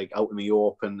it's like out in the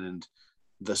open and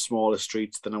the smaller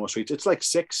streets, the narrow streets. It's like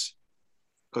 6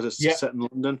 because it's set in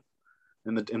London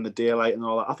in the daylight and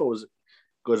all that. I thought it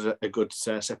was a good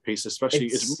set piece, especially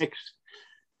it makes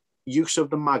use of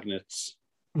the magnets,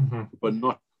 but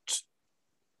not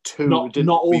not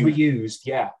overused.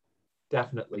 Yeah,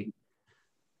 definitely.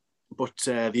 But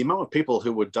the amount of people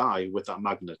who would die with that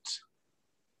magnet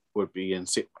would be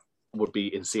insane.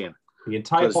 The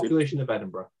entire population of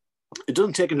Edinburgh. It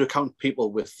doesn't take into account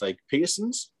people with like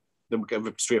piercings that would get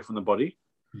ripped straight from the body.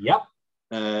 Yep.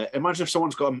 Imagine if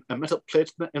someone's got a metal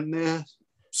plate in their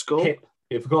skull. Hip.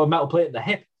 If you've got a metal plate in the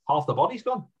hip, half the body's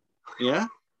gone. Yeah.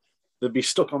 They'd be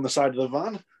stuck on the side of the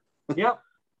van. Yep.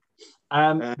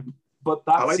 But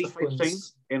that sequence the scene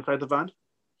inside the van.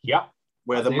 Yep.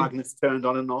 Where the magnet's turned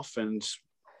on and off and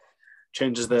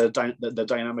changes the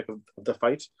dynamic of the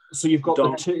fight. So you've got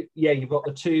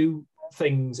the two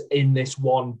things in this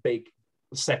one big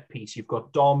set piece. You've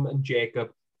got Dom and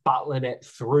Jacob battling it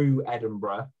through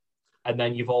Edinburgh, and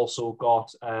then you've also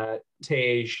got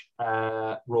Tej,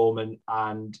 Roman,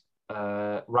 and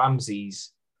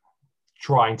Ramses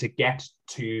trying to get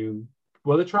to.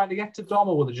 Were they trying to get to Dom,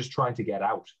 or were they just trying to get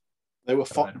out? They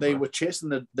were chasing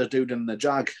the dude in the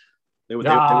Jag. They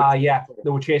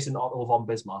were chasing Otto von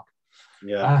Bismarck.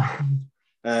 Yeah.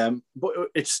 But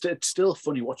it's still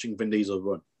funny watching Vin Diesel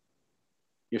run.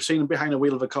 You've seen him behind the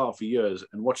wheel of a car for years,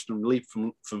 and watching him leap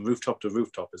from rooftop to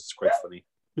rooftop is quite funny.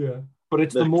 Yeah, but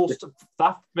it's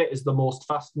that bit is the most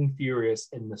Fast and Furious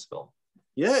in this film.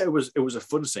 Yeah, it was a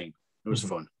fun scene. It was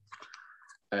fun.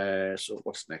 So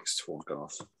what's next for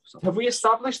Garth? Have we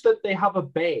established that they have a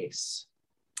base?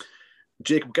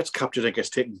 Jacob gets captured and gets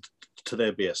taken to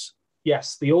their base.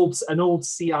 Yes, an old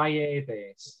CIA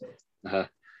base.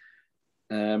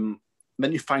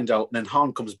 Then you find out, and then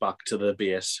Han comes back to the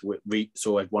base,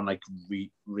 so everyone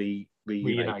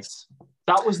reunites.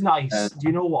 That was nice. Do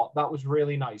you know what? That was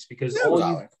really nice because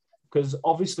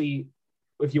obviously,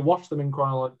 if you watch them in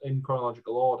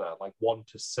chronological order, like 1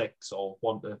 to 6 or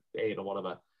 1 to 8 or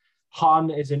whatever,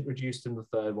 Han is introduced in the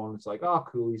third one. It's like, oh,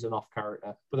 cool, he's an off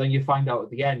character. But then you find out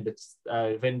at the end, it's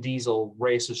Vin Diesel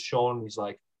races Sean. He's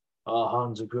like, oh,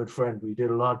 Han's a good friend. We did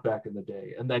a lot back in the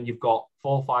day. And then you've got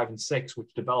 4, 5, and 6,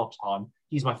 which develops Han.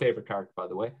 He's my favorite character, by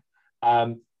the way.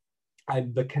 And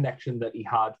the connection that he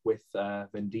had with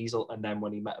Vin Diesel. And then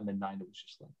when he met him in 9, it was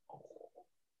just like,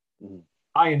 oh.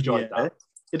 I enjoyed that.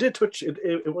 It did touch.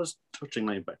 It was touching,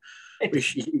 like, but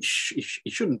he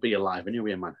shouldn't be alive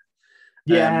anyway, man.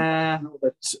 Yeah.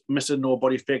 That Mr.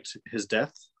 Nobody faked his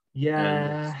death.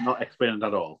 Yeah. Not explained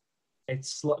at all.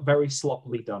 It's very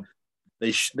sloppily done.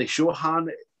 They show Han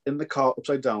in the car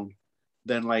upside down.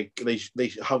 Then, like, they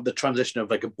have the transition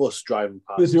of like a bus driving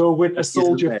past. There's your Winter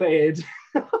Soldier fade.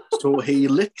 So he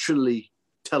literally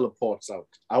teleports out.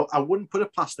 I wouldn't put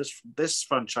it past this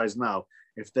franchise now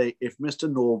if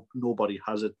Mr. Nobody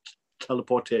has a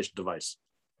teleportation device.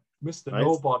 Mr. Right?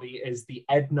 Nobody is the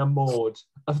Edna Mode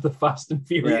of the Fast and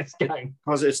Furious gang.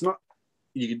 Because it's not,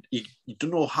 you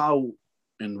don't know how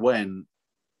and when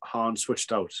Han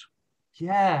switched out.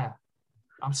 Yeah.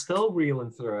 I'm still reeling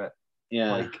through it.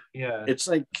 Yeah. It's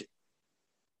like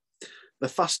the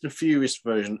Fast and Furious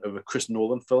version of a Chris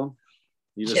Nolan film.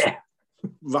 You just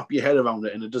wrap your head around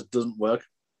it and it just doesn't work.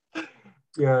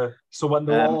 Yeah. So when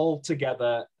they're all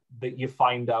together, that you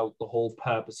find out the whole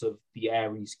purpose of the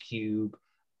Ares Cube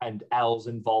and L's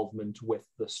involvement with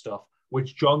the stuff,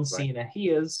 which John Cena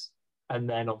hears, and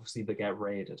then obviously they get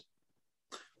raided.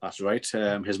 That's right.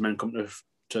 His men come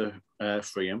to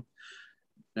free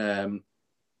him.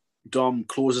 Dom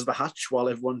closes the hatch while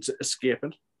everyone's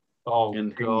escaping. Oh,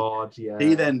 and God,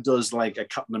 He then does like a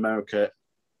Captain America,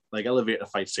 like elevator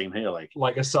fight scene here,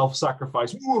 like a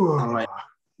self-sacrifice. Like,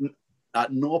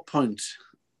 at no point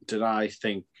did I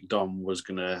think Dom was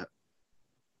gonna,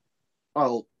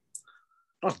 well,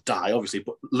 not die obviously,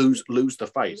 but lose the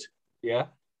fight. Yeah.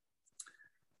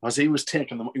 As he was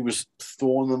taking them, he was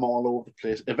throwing them all over the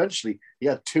place. Eventually, he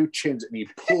had 2 chins and he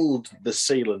pulled the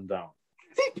ceiling down.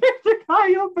 He picked the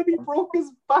guy up and he broke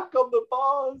his back on the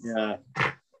bars. Yeah.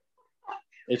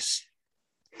 It's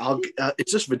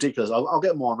just ridiculous. I'll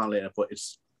get more on that later, but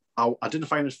I didn't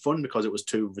find it fun because it was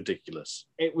too ridiculous.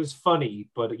 It was funny,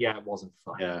 but yeah, it wasn't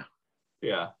fun. Yeah.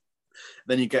 Yeah.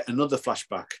 Then you get another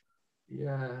flashback.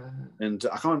 Yeah. And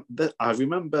I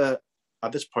remember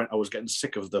at this point I was getting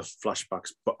sick of the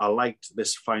flashbacks, but I liked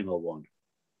this final one.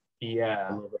 Yeah.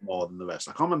 A little bit more than the rest.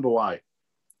 I can't remember why.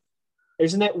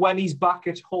 Isn't it when he's back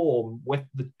at home with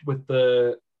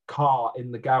the car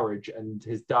in the garage and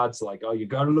his dad's like, oh, you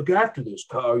got to look after this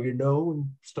car, and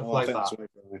stuff like that.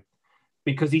 Right.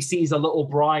 Because he sees a little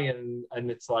Brian and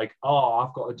it's like, oh,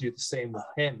 I've got to do the same with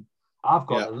him. I've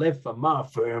got to live for my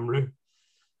family.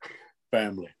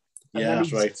 Yeah,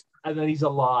 that's right. And then he's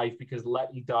alive because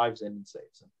Letty dives in and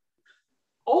saves him.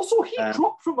 Also, he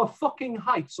dropped from a fucking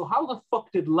height. So how the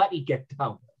fuck did Letty get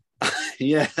down?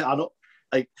 Yeah, I don't.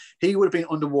 Like, he would have been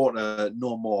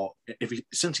underwater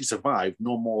since he survived,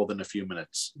 no more than a few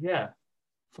minutes. Yeah.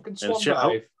 Fucking swan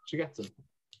dive. She gets him.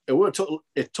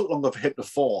 It took longer for him to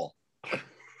fall.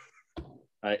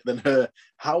 Right. Then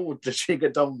how did she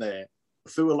get down there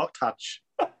through a locked hatch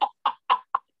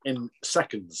in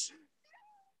seconds?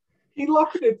 He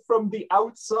locked it from the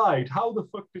outside. How the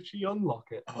fuck did she unlock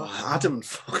it? Oh, I don't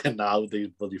fucking know these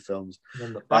bloody films. And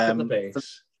then the back of the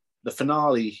base. The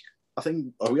finale. I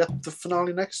think, are we at the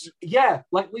finale next? Yeah,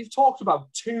 like we've talked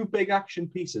about 2 big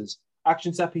action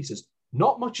set pieces.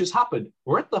 Not much has happened.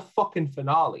 We're at the fucking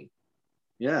finale.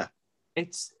 Yeah.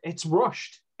 It's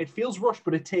rushed. It feels rushed,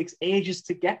 but it takes ages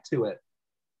to get to it,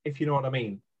 if you know what I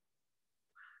mean.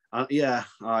 Yeah,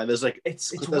 there's like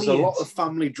there's weird. A lot of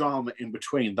family drama in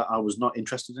between that I was not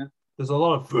interested in. There's a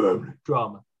lot of family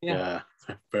drama. Yeah,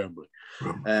 family.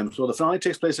 So the finale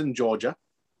takes place in Georgia.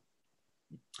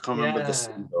 I can't remember the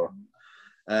scene though.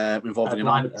 Involving an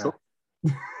army truck.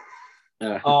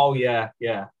 Oh yeah.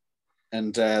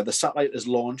 And the satellite is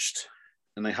launched,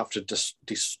 and they have to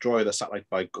destroy the satellite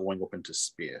by going up into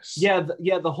space. Yeah,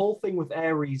 the whole thing with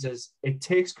Ares is it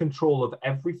takes control of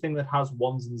everything that has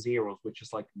ones and zeros, which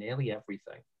is like nearly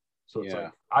everything. So it's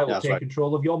like, I will take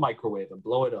control of your microwave and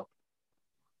blow it up.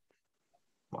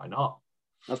 Why not?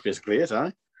 That's basically it, eh?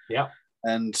 Yeah.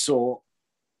 And so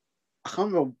I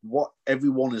can't remember what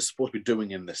everyone is supposed to be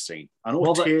doing in this scene. I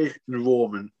know Tej and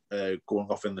Roman going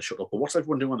off in the shuttle, but what's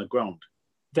everyone doing on the ground?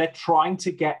 They're trying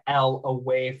to get Elle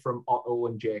away from Otto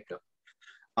and Jacob.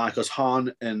 Because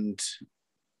Han and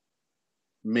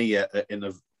Mia are in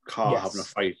a car having a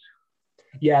fight.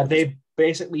 Yeah, they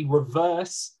basically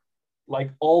reverse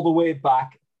like all the way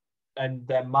back, and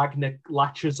their magnet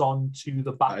latches onto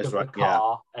the back of the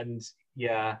car, and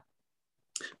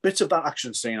bits of that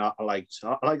action scene I liked.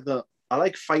 I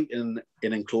like fighting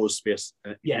in enclosed space.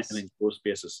 In enclosed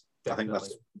spaces. Definitely. I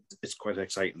think it's quite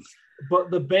exciting.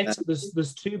 But the bit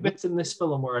there's two bits in this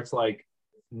film where it's like,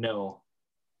 no.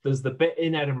 There's the bit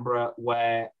in Edinburgh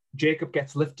where Dom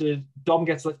gets lifted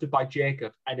by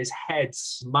Jacob, and his head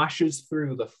smashes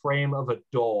through the frame of a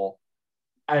door,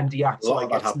 and he acts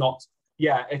like it's not.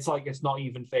 Yeah, it's like it's not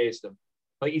even phased him.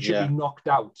 Like he should be knocked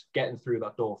out getting through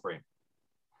that door frame.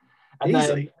 And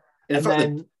easily.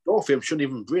 The door frame shouldn't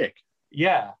even break.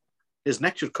 Yeah, his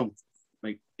neck should come.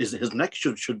 Like his neck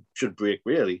should break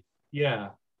really. Yeah,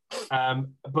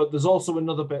 but there's also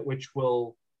another bit which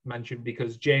we'll mention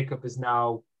because Jacob is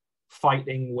now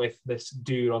fighting with this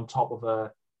dude on top of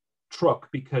a truck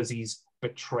because he's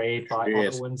betrayed by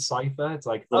Otto and Cypher. It's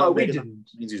like, we didn't.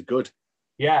 Means he's good.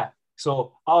 Yeah.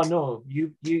 So, no,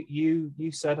 you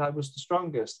said I was the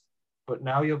strongest, but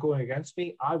now you're going against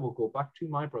me. I will go back to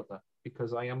my brother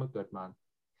because I am a good man.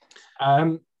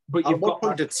 But at what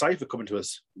point did Cypher come into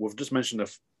us? We've just mentioned it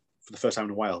for the first time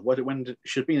in a while.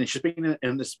 She's been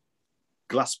in this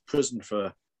glass prison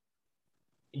for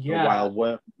a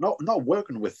while. Not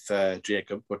working with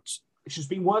Jacob, but she's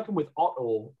been working with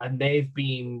Otto, and they've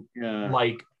been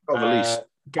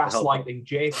gaslighting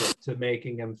Jacob to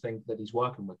making him think that he's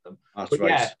working with them. That's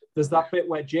right. Yeah, there's that bit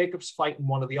where Jacob's fighting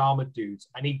one of the armored dudes,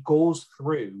 and he goes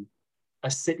through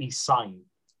a city sign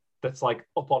that's like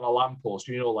up on a lamppost,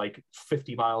 like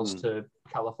 50 miles to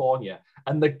California.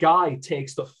 And the guy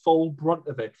takes the full brunt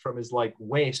of it from his like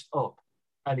waist up,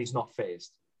 and he's not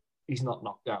phased. He's not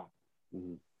knocked down.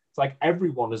 Mm-hmm. It's like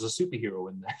everyone is a superhero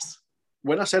in this.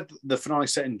 When I said the finale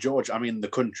set in Georgia, I mean the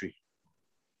country.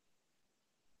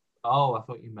 Oh, I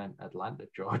thought you meant Atlanta,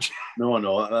 Georgia.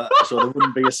 No. So there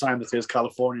wouldn't be a sign that says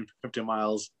California 50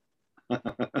 miles.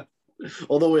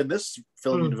 Although in this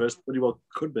film universe, pretty well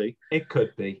could be. It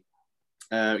could be.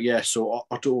 So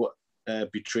Otto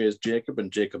betrays Jacob,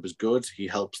 and Jacob is good. He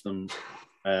helps them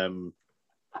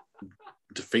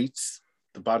defeat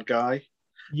the bad guy.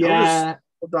 Yeah. How does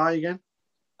he die again?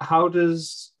 How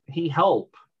does he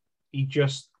help? He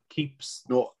just keeps...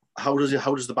 No, how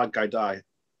does the bad guy die?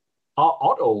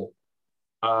 Otto.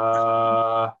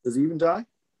 Does he even die?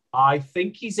 I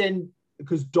think he's in...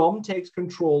 Because Dom takes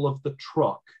control of the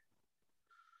truck.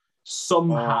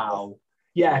 Somehow.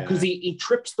 Yeah, because he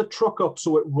trips the truck up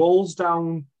so it rolls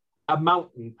down a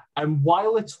mountain, and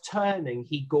while it's turning,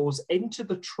 he goes into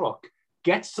the truck,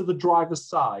 gets to the driver's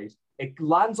side, it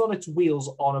lands on its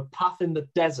wheels on a path in the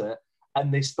desert,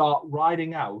 and they start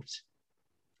riding out,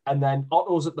 and then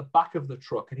Otto's at the back of the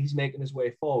truck, and he's making his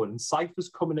way forward, and Cypher's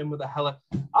coming in with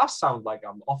I sound like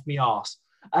I'm off my arse.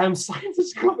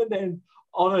 Cypher's coming in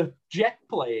on a jet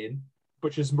plane,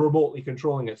 which is remotely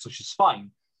controlling it, so she's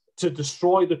fine, to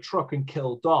destroy the truck and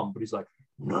kill Dom, but he's like,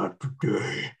 not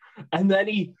today. And then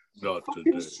he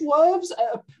swerves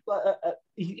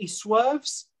he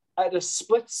swerves at a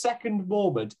split-second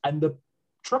moment, and the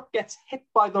truck gets hit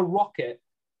by the rocket,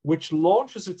 which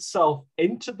launches itself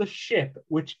into the ship,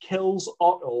 which kills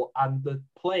Otto and the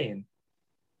plane.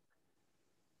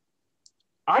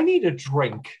 I need a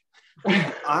drink.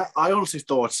 I honestly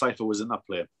thought Cypher was in that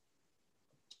plane.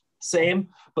 Same,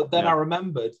 but then I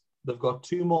remembered they've got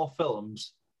 2 more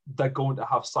films. They're going to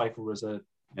have Cypher as a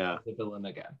villain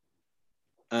again.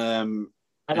 And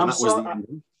I'm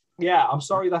sorry. I'm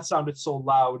sorry that sounded so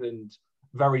loud and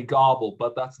very garbled,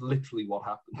 but that's literally what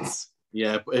happens.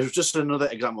 Yeah, but it was just another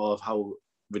example of how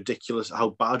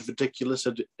bad ridiculous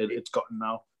it's gotten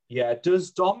now. Yeah,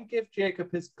 does Dom give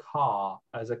Jacob his car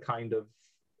as a kind of...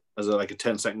 As a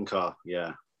 10-second car,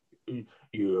 yeah.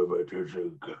 You have a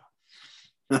 10-second car.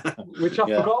 Which I've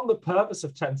forgotten the purpose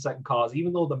of 10-second cars,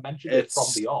 even though they mentioned it from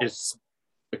the off. It's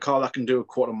a car that can do a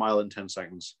quarter mile in 10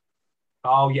 seconds.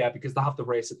 Oh, yeah, because they have the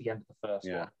race at the end of the first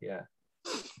one. Yeah.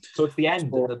 So it's the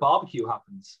end, and the barbecue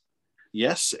happens.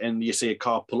 Yes, and you see a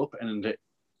car pull up and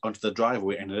onto the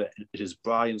driveway, and it is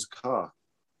Brian's car.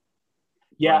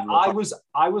 Yeah, I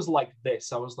was like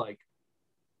this. I was like,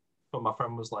 but my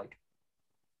friend was like,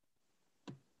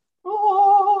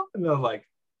 oh, and I was like,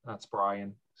 that's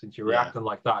Brian. Since you're reacting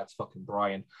like that, it's fucking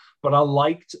Brian. But I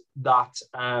liked that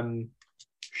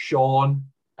Sean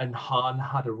and Han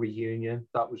had a reunion.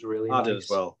 That was really nice. I did as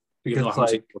well. Because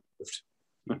like,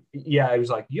 yeah, it was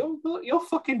like, you're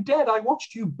fucking dead. I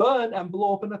watched you burn and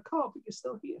blow up in a car, but you're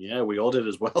still here. Yeah, we all did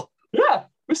as well. Yeah,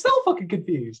 we're still fucking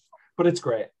confused. But it's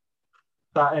great.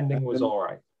 That ending was all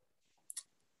right.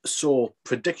 So,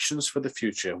 predictions for the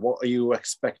future. What are you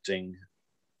expecting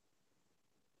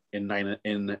in 10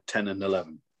 and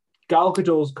 11? Gal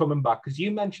Gadot's coming back, because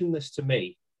you mentioned this to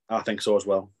me. I think so as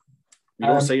well. You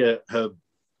don't see her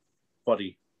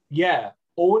body. Yeah,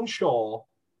 Owen Shaw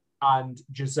and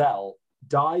Giselle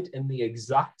died in the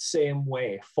exact same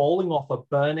way, falling off a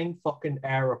burning fucking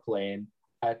aeroplane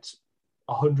at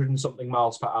 100 and something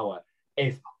miles per hour.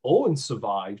 If Owen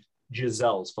survived,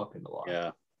 Giselle's fucking alive.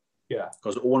 Yeah. Yeah.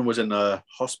 Because Owen was in a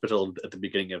hospital at the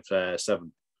beginning of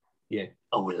 7. Yeah.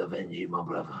 I will avenge you, my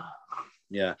brother.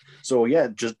 Yeah. So, yeah,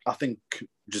 I think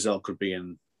Giselle could be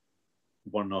in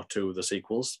 1 or 2 of the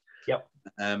sequels. Yep.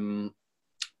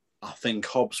 I think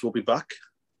Hobbs will be back.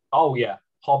 Oh, yeah.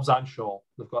 Hobbs and Shaw.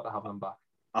 They've got to have them back.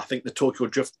 I think the Tokyo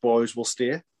Drift boys will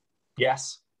stay.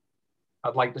 Yes.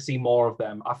 I'd like to see more of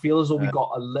them. I feel as though we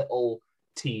got a little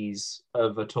tease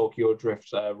of a Tokyo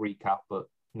Drift recap, but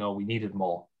no, we needed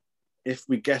more. If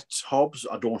we get Hobbs,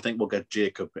 I don't think we'll get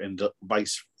Jacob, and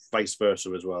vice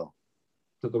versa as well.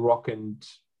 Do The Rock and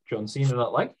John Cena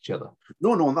not like each other?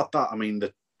 No, not that. I mean,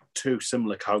 the 2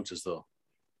 similar characters, though.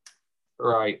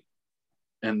 Right.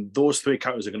 And those 3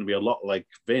 characters are going to be a lot like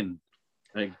Vin,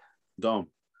 like Dom.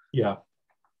 Yeah.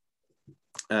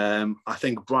 I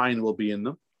think Brian will be in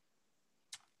them.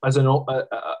 As an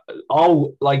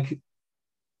like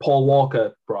Paul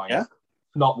Walker, Brian. Yeah.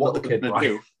 Not what the kid,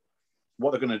 Brian.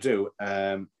 What they're going to do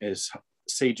is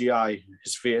CGI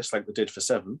his face like they did for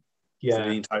 7 for the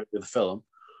entirety of the film,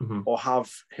 or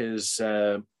have his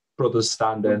brothers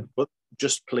stand in. But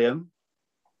just play him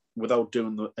without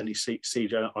doing any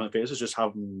CGI on his faces, just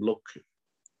have him look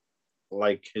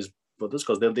like his brothers,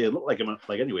 because they look like him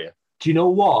like anyway. Do you know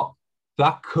what?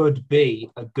 That could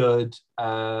be a good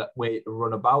way to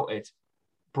run about it.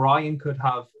 Brian could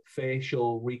have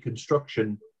facial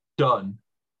reconstruction done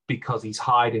because he's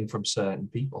hiding from certain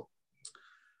people.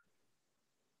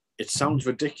 It sounds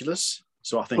ridiculous,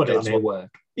 so I think it may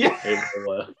work. Yeah, it will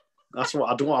work. That's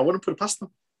what I don't. I want to put it past them.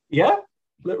 Yeah,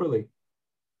 literally.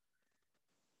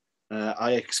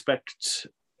 I expect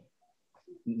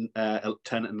 10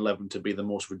 and 11 to be the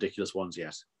most ridiculous ones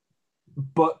yet.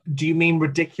 But do you mean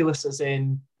ridiculous as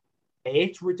in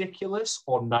 8 ridiculous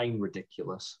or 9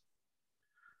 ridiculous?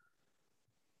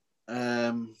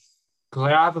 Because I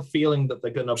have a feeling that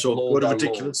they're going to blow good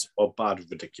ridiculous or bad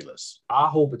ridiculous. I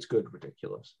hope it's good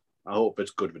ridiculous. I hope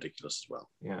it's good ridiculous as well.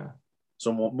 Yeah.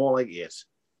 So more like 8.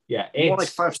 Yeah, 8. More like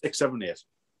 5, 6, 7, 8.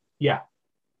 Yeah,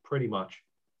 pretty much.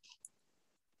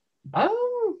 I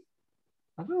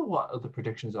don't know what other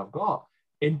predictions I've got.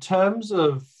 In terms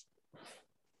of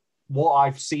what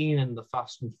I've seen in the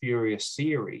Fast and Furious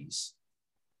series,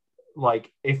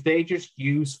 like if they just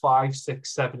use 5,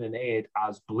 6, 7, and 8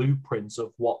 as blueprints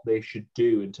of what they should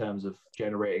do in terms of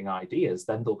generating ideas,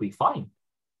 then they'll be fine.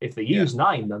 If they use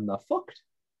 9, then they're fucked.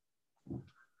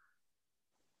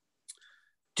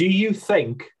 Do you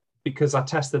think, because I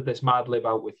tested this Mad Lib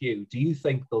out with you, do you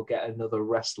think they'll get another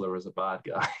wrestler as a bad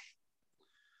guy?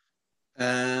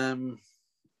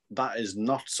 That is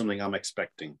not something I'm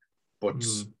expecting, but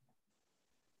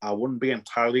I wouldn't be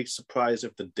entirely surprised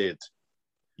if they did.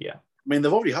 Yeah. I mean,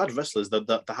 they've already had wrestlers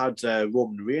that had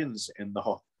Roman Reigns in the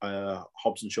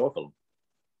Hobbs and Shaw film.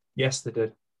 Yes, they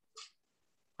did.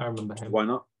 I remember him. Why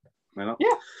not?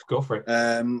 Yeah, go for it.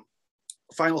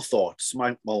 Final thoughts.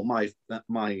 My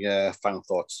final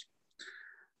thoughts.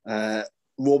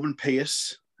 Roman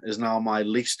Pierce is now my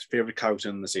least favorite character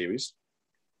in the series.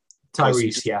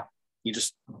 Tyrese, he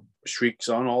just shrieks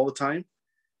on all the time.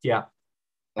 Yeah,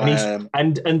 and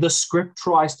the script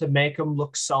tries to make him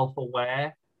look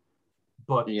self-aware,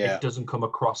 but it doesn't come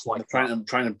across like I'm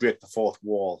trying to break the fourth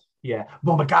wall. Yeah.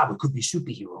 Oh my God, we could be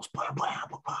superheroes.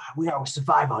 We always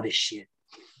survive all this shit.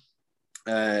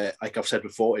 Like I've said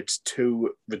before, it's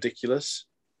too ridiculous.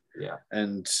 Yeah.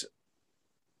 And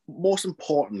most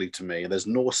importantly to me, there's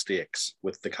no stakes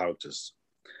with the characters.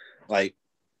 Like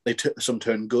some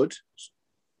turn good,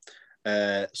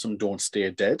 some don't stay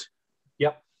dead.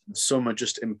 Yep. Some are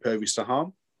just impervious to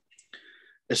harm.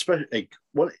 Especially like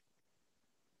what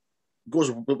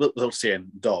goes without saying,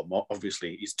 Dom,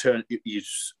 obviously, he's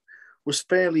was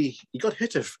fairly. He got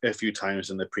hit a few times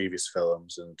in the previous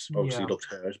films, and obviously looked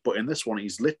hurt. But in this one,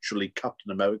 he's literally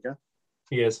Captain America.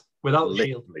 He is without a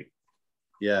shield.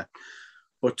 Yeah,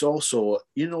 but also,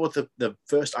 the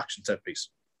first action set piece.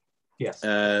 Yes.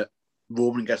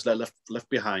 Roman gets left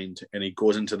behind, and he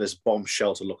goes into this bomb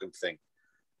shelter-looking thing,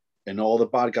 and all the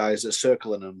bad guys are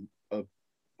circling him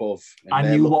above. I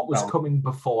knew what was coming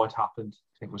before it happened.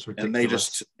 It was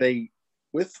ridiculous. And they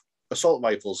with assault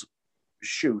rifles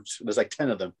shoot. There's like 10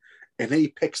 of them, and he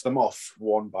picks them off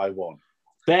one by one.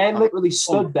 They're literally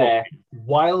stood there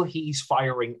while he's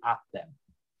firing at them.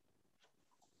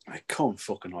 I can't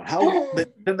fucking on. How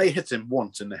then they hit him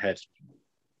once in the head.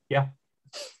 Yeah.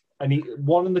 And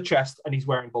one in the chest, and he's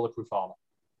wearing bulletproof armor.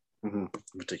 Mm-hmm.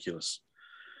 Ridiculous.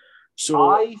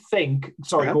 So I think,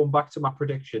 going back to my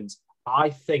predictions, I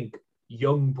think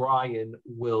young Brian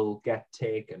will get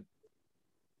taken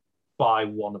by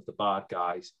one of the bad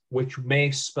guys, which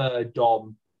may spur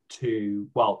Dom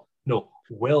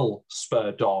will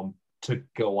spur Dom to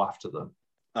go after them.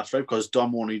 That's right, because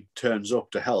Dom only turns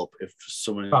up to help if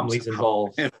someone family's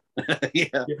involved.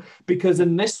 Yeah. Because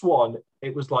in this one,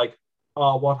 it was like,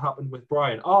 oh, what happened with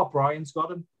Brian? Oh, Brian's got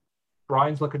him.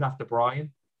 Brian's looking after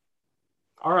Brian.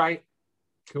 All right,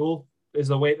 cool. Is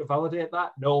there a way to validate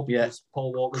that? No, because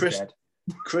Paul Walker's dead.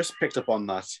 Chris picked up on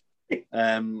that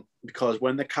because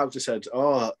when the character said,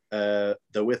 they're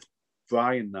with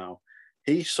Brian now,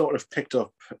 he sort of picked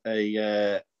up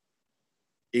a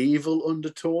evil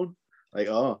undertone. Like,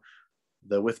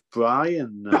 they're with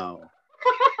Brian now.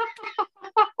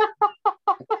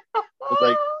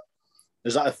 Like,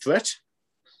 is that a threat?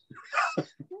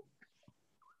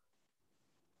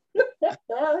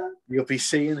 You'll be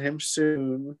seeing him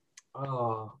soon.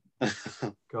 Oh,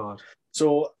 God.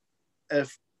 So,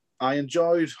 if I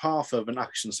enjoyed half of an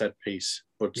action set piece,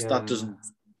 but that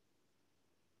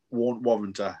won't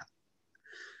warrant a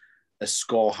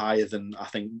score higher than, I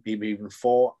think, maybe even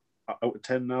 4 out of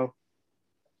 10 now.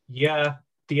 Yeah,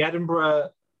 the Edinburgh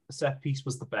set piece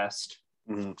was the best,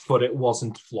 but it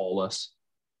wasn't flawless.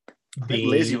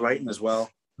 Lazy writing as well.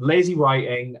 Lazy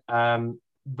writing.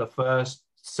 The first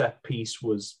set piece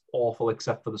was awful,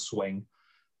 except for the swing.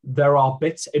 There are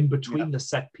bits in between the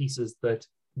set pieces that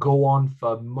go on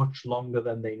for much longer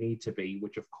than they need to be,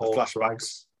 which of course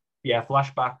flashbacks.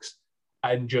 Flashbacks,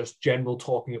 and just general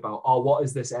talking about, what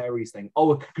is this Ares thing?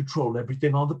 Oh, it can control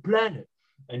everything on the planet,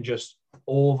 and just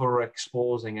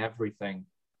overexposing everything.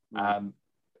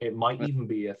 It might even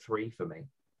be a 3 for me.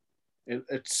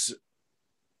 It's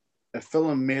a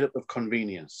film made up of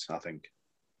convenience, I think.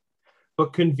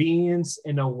 But convenience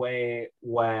in a way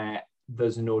where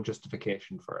there's no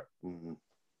justification for it. Mm-hmm.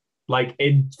 Like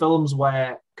in films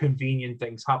where convenient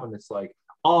things happen, it's like,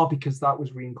 because that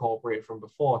was reincorporated from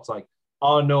before. It's like,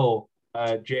 no,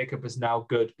 Jacob is now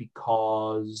good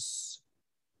because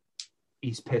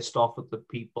he's pissed off at the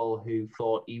people who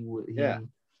thought he would.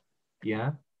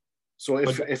 Yeah. So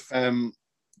if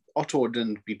Otto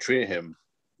didn't betray him,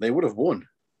 they would have won.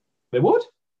 They would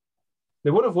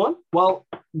have won. Well,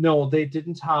 no, they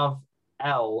didn't have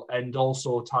L, and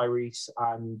also Tyrese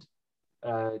and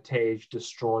Tage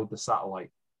destroyed the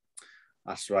satellite.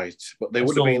 That's right, but they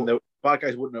would have been, the bad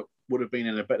guys would have been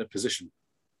in a better position.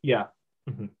 Yeah.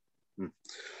 Mm-hmm.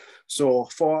 So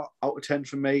 4 out of 10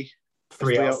 for me.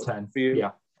 3 out of 10 for you.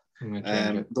 Yeah.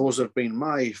 Those have been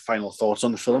my final thoughts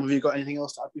on the film. Have you got anything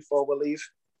else to add before we leave?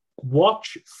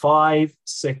 Watch 5,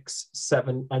 6,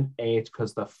 7, and 8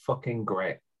 because they're fucking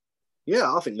great.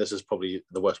 Yeah, I think this is probably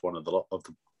the worst one of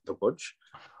the bunch.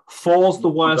 4's the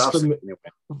worst for me.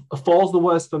 4's the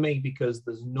worst for me because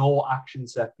there's no action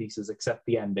set pieces except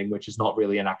the ending, which is not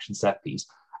really an action set piece,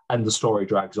 and the story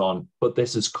drags on. But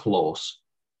this is close.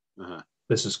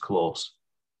 This is close.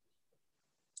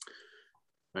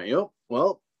 Right, yo.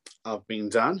 Well, I've been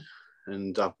Dan,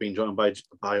 and I've been joined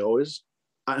by always,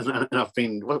 and I've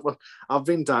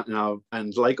been Dan now,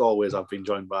 and like always, I've been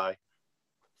joined by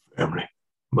family.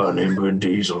 My name is Vin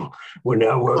Diesel. We're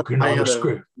now working on a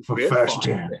script for Fast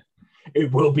 10.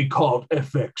 It will be called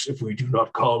FX. If we do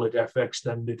not call it FX,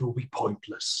 then it will be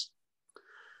pointless.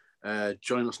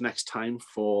 Join us next time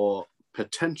for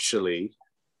potentially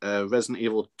a Resident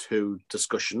Evil 2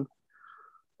 discussion,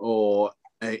 or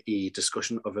a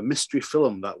discussion of a mystery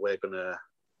film that we're going to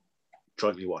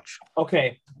jointly watch.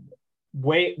 Okay.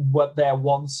 Wait, there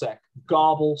 1 sec.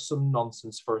 Garble some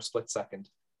nonsense for a split second.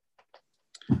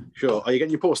 Sure. Are you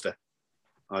getting your poster?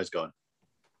 Oh, it's gone.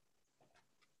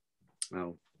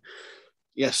 Oh.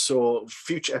 Yes, so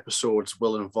future episodes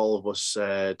will involve us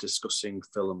discussing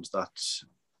films that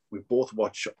we both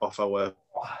watch off our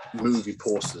movie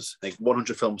posters, like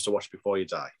 100 films to watch before you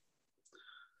die.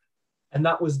 And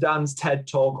that was Dan's TED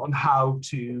talk on how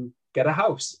to get a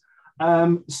house.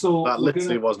 So that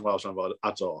literally wasn't what I was talking about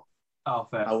at all. Oh,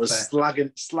 fair. I was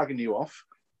slagging you off.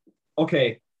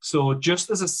 Okay, so just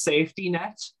as a safety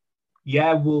net,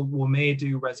 yeah, we may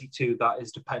do Resi 2. That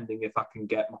is depending if I can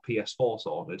get my PS4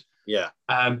 sorted. Yeah.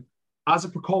 As a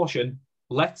precaution,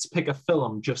 let's pick a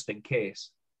film just in case.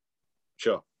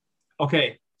 Sure.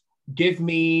 Okay, give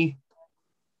me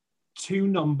two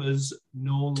numbers,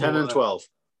 no 10 and 12.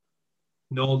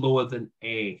 No lower than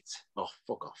 8. Oh,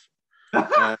 fuck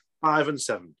off. 5 and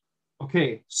 7.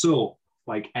 Okay, so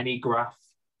like any graph.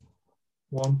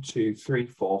 1, 2, 3,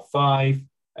 4, 5.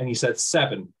 And you said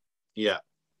 7. Yeah.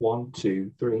 1,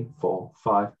 2, 3, 4,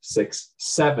 5, 6,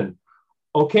 7.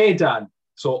 Okay, Dan.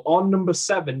 So on number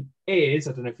 7 is,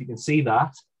 I don't know if you can see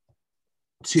that,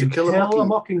 To Kill a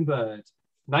Mockingbird,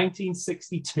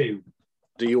 1962.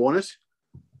 Do you want it?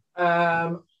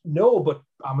 No, but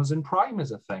Amazon Prime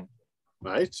is a thing.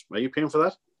 Right. Are you paying for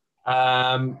that?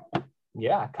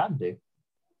 Yeah, I can do.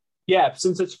 Yeah,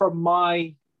 since it's from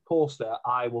my poster,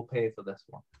 I will pay for this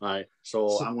one. Right.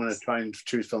 So I'm going to try and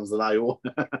choose films that I own.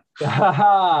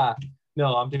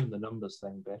 No, I'm doing the numbers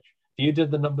thing, bitch. If you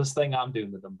did the numbers thing, I'm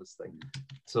doing the numbers thing.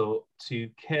 So To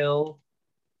Kill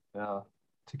a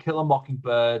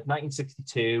Mockingbird,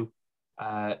 1962,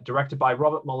 directed by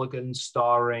Robert Mulligan,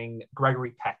 starring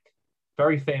Gregory Peck.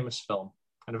 Very famous film.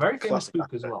 And a very famous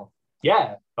book as well.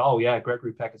 Yeah. Oh, yeah.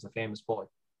 Gregory Peck is a famous boy.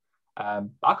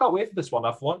 I can't wait for this one.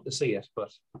 I've wanted to see it,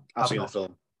 but I've seen the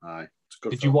film. Aye, it's a good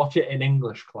did film. you watch it in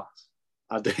English class?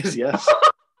 I did, yes.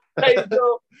 There you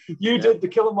go. You did To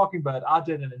Kill a Mockingbird. I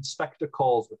did an Inspector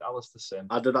Calls with Alistair Sim.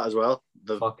 I did that as well.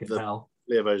 Fucking hell.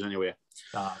 Clear version anyway.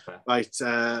 Okay. Right,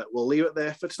 we'll leave it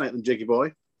there for tonight then, Jiggy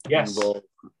Boy. Yes. And we'll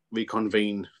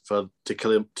reconvene for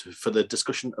the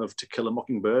discussion of To Kill a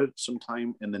Mockingbird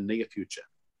sometime in the near future.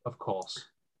 Of course.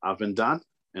 I've been Dan,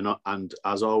 and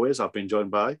as always, I've been joined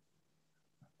by...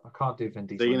 I can't do Vin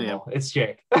Diesel anymore. It's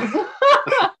Jake.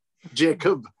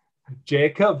 Jacob.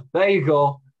 Jacob. There you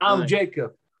go. I'm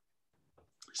Jacob.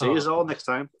 See you all next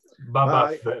time.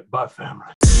 Bye,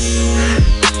 family.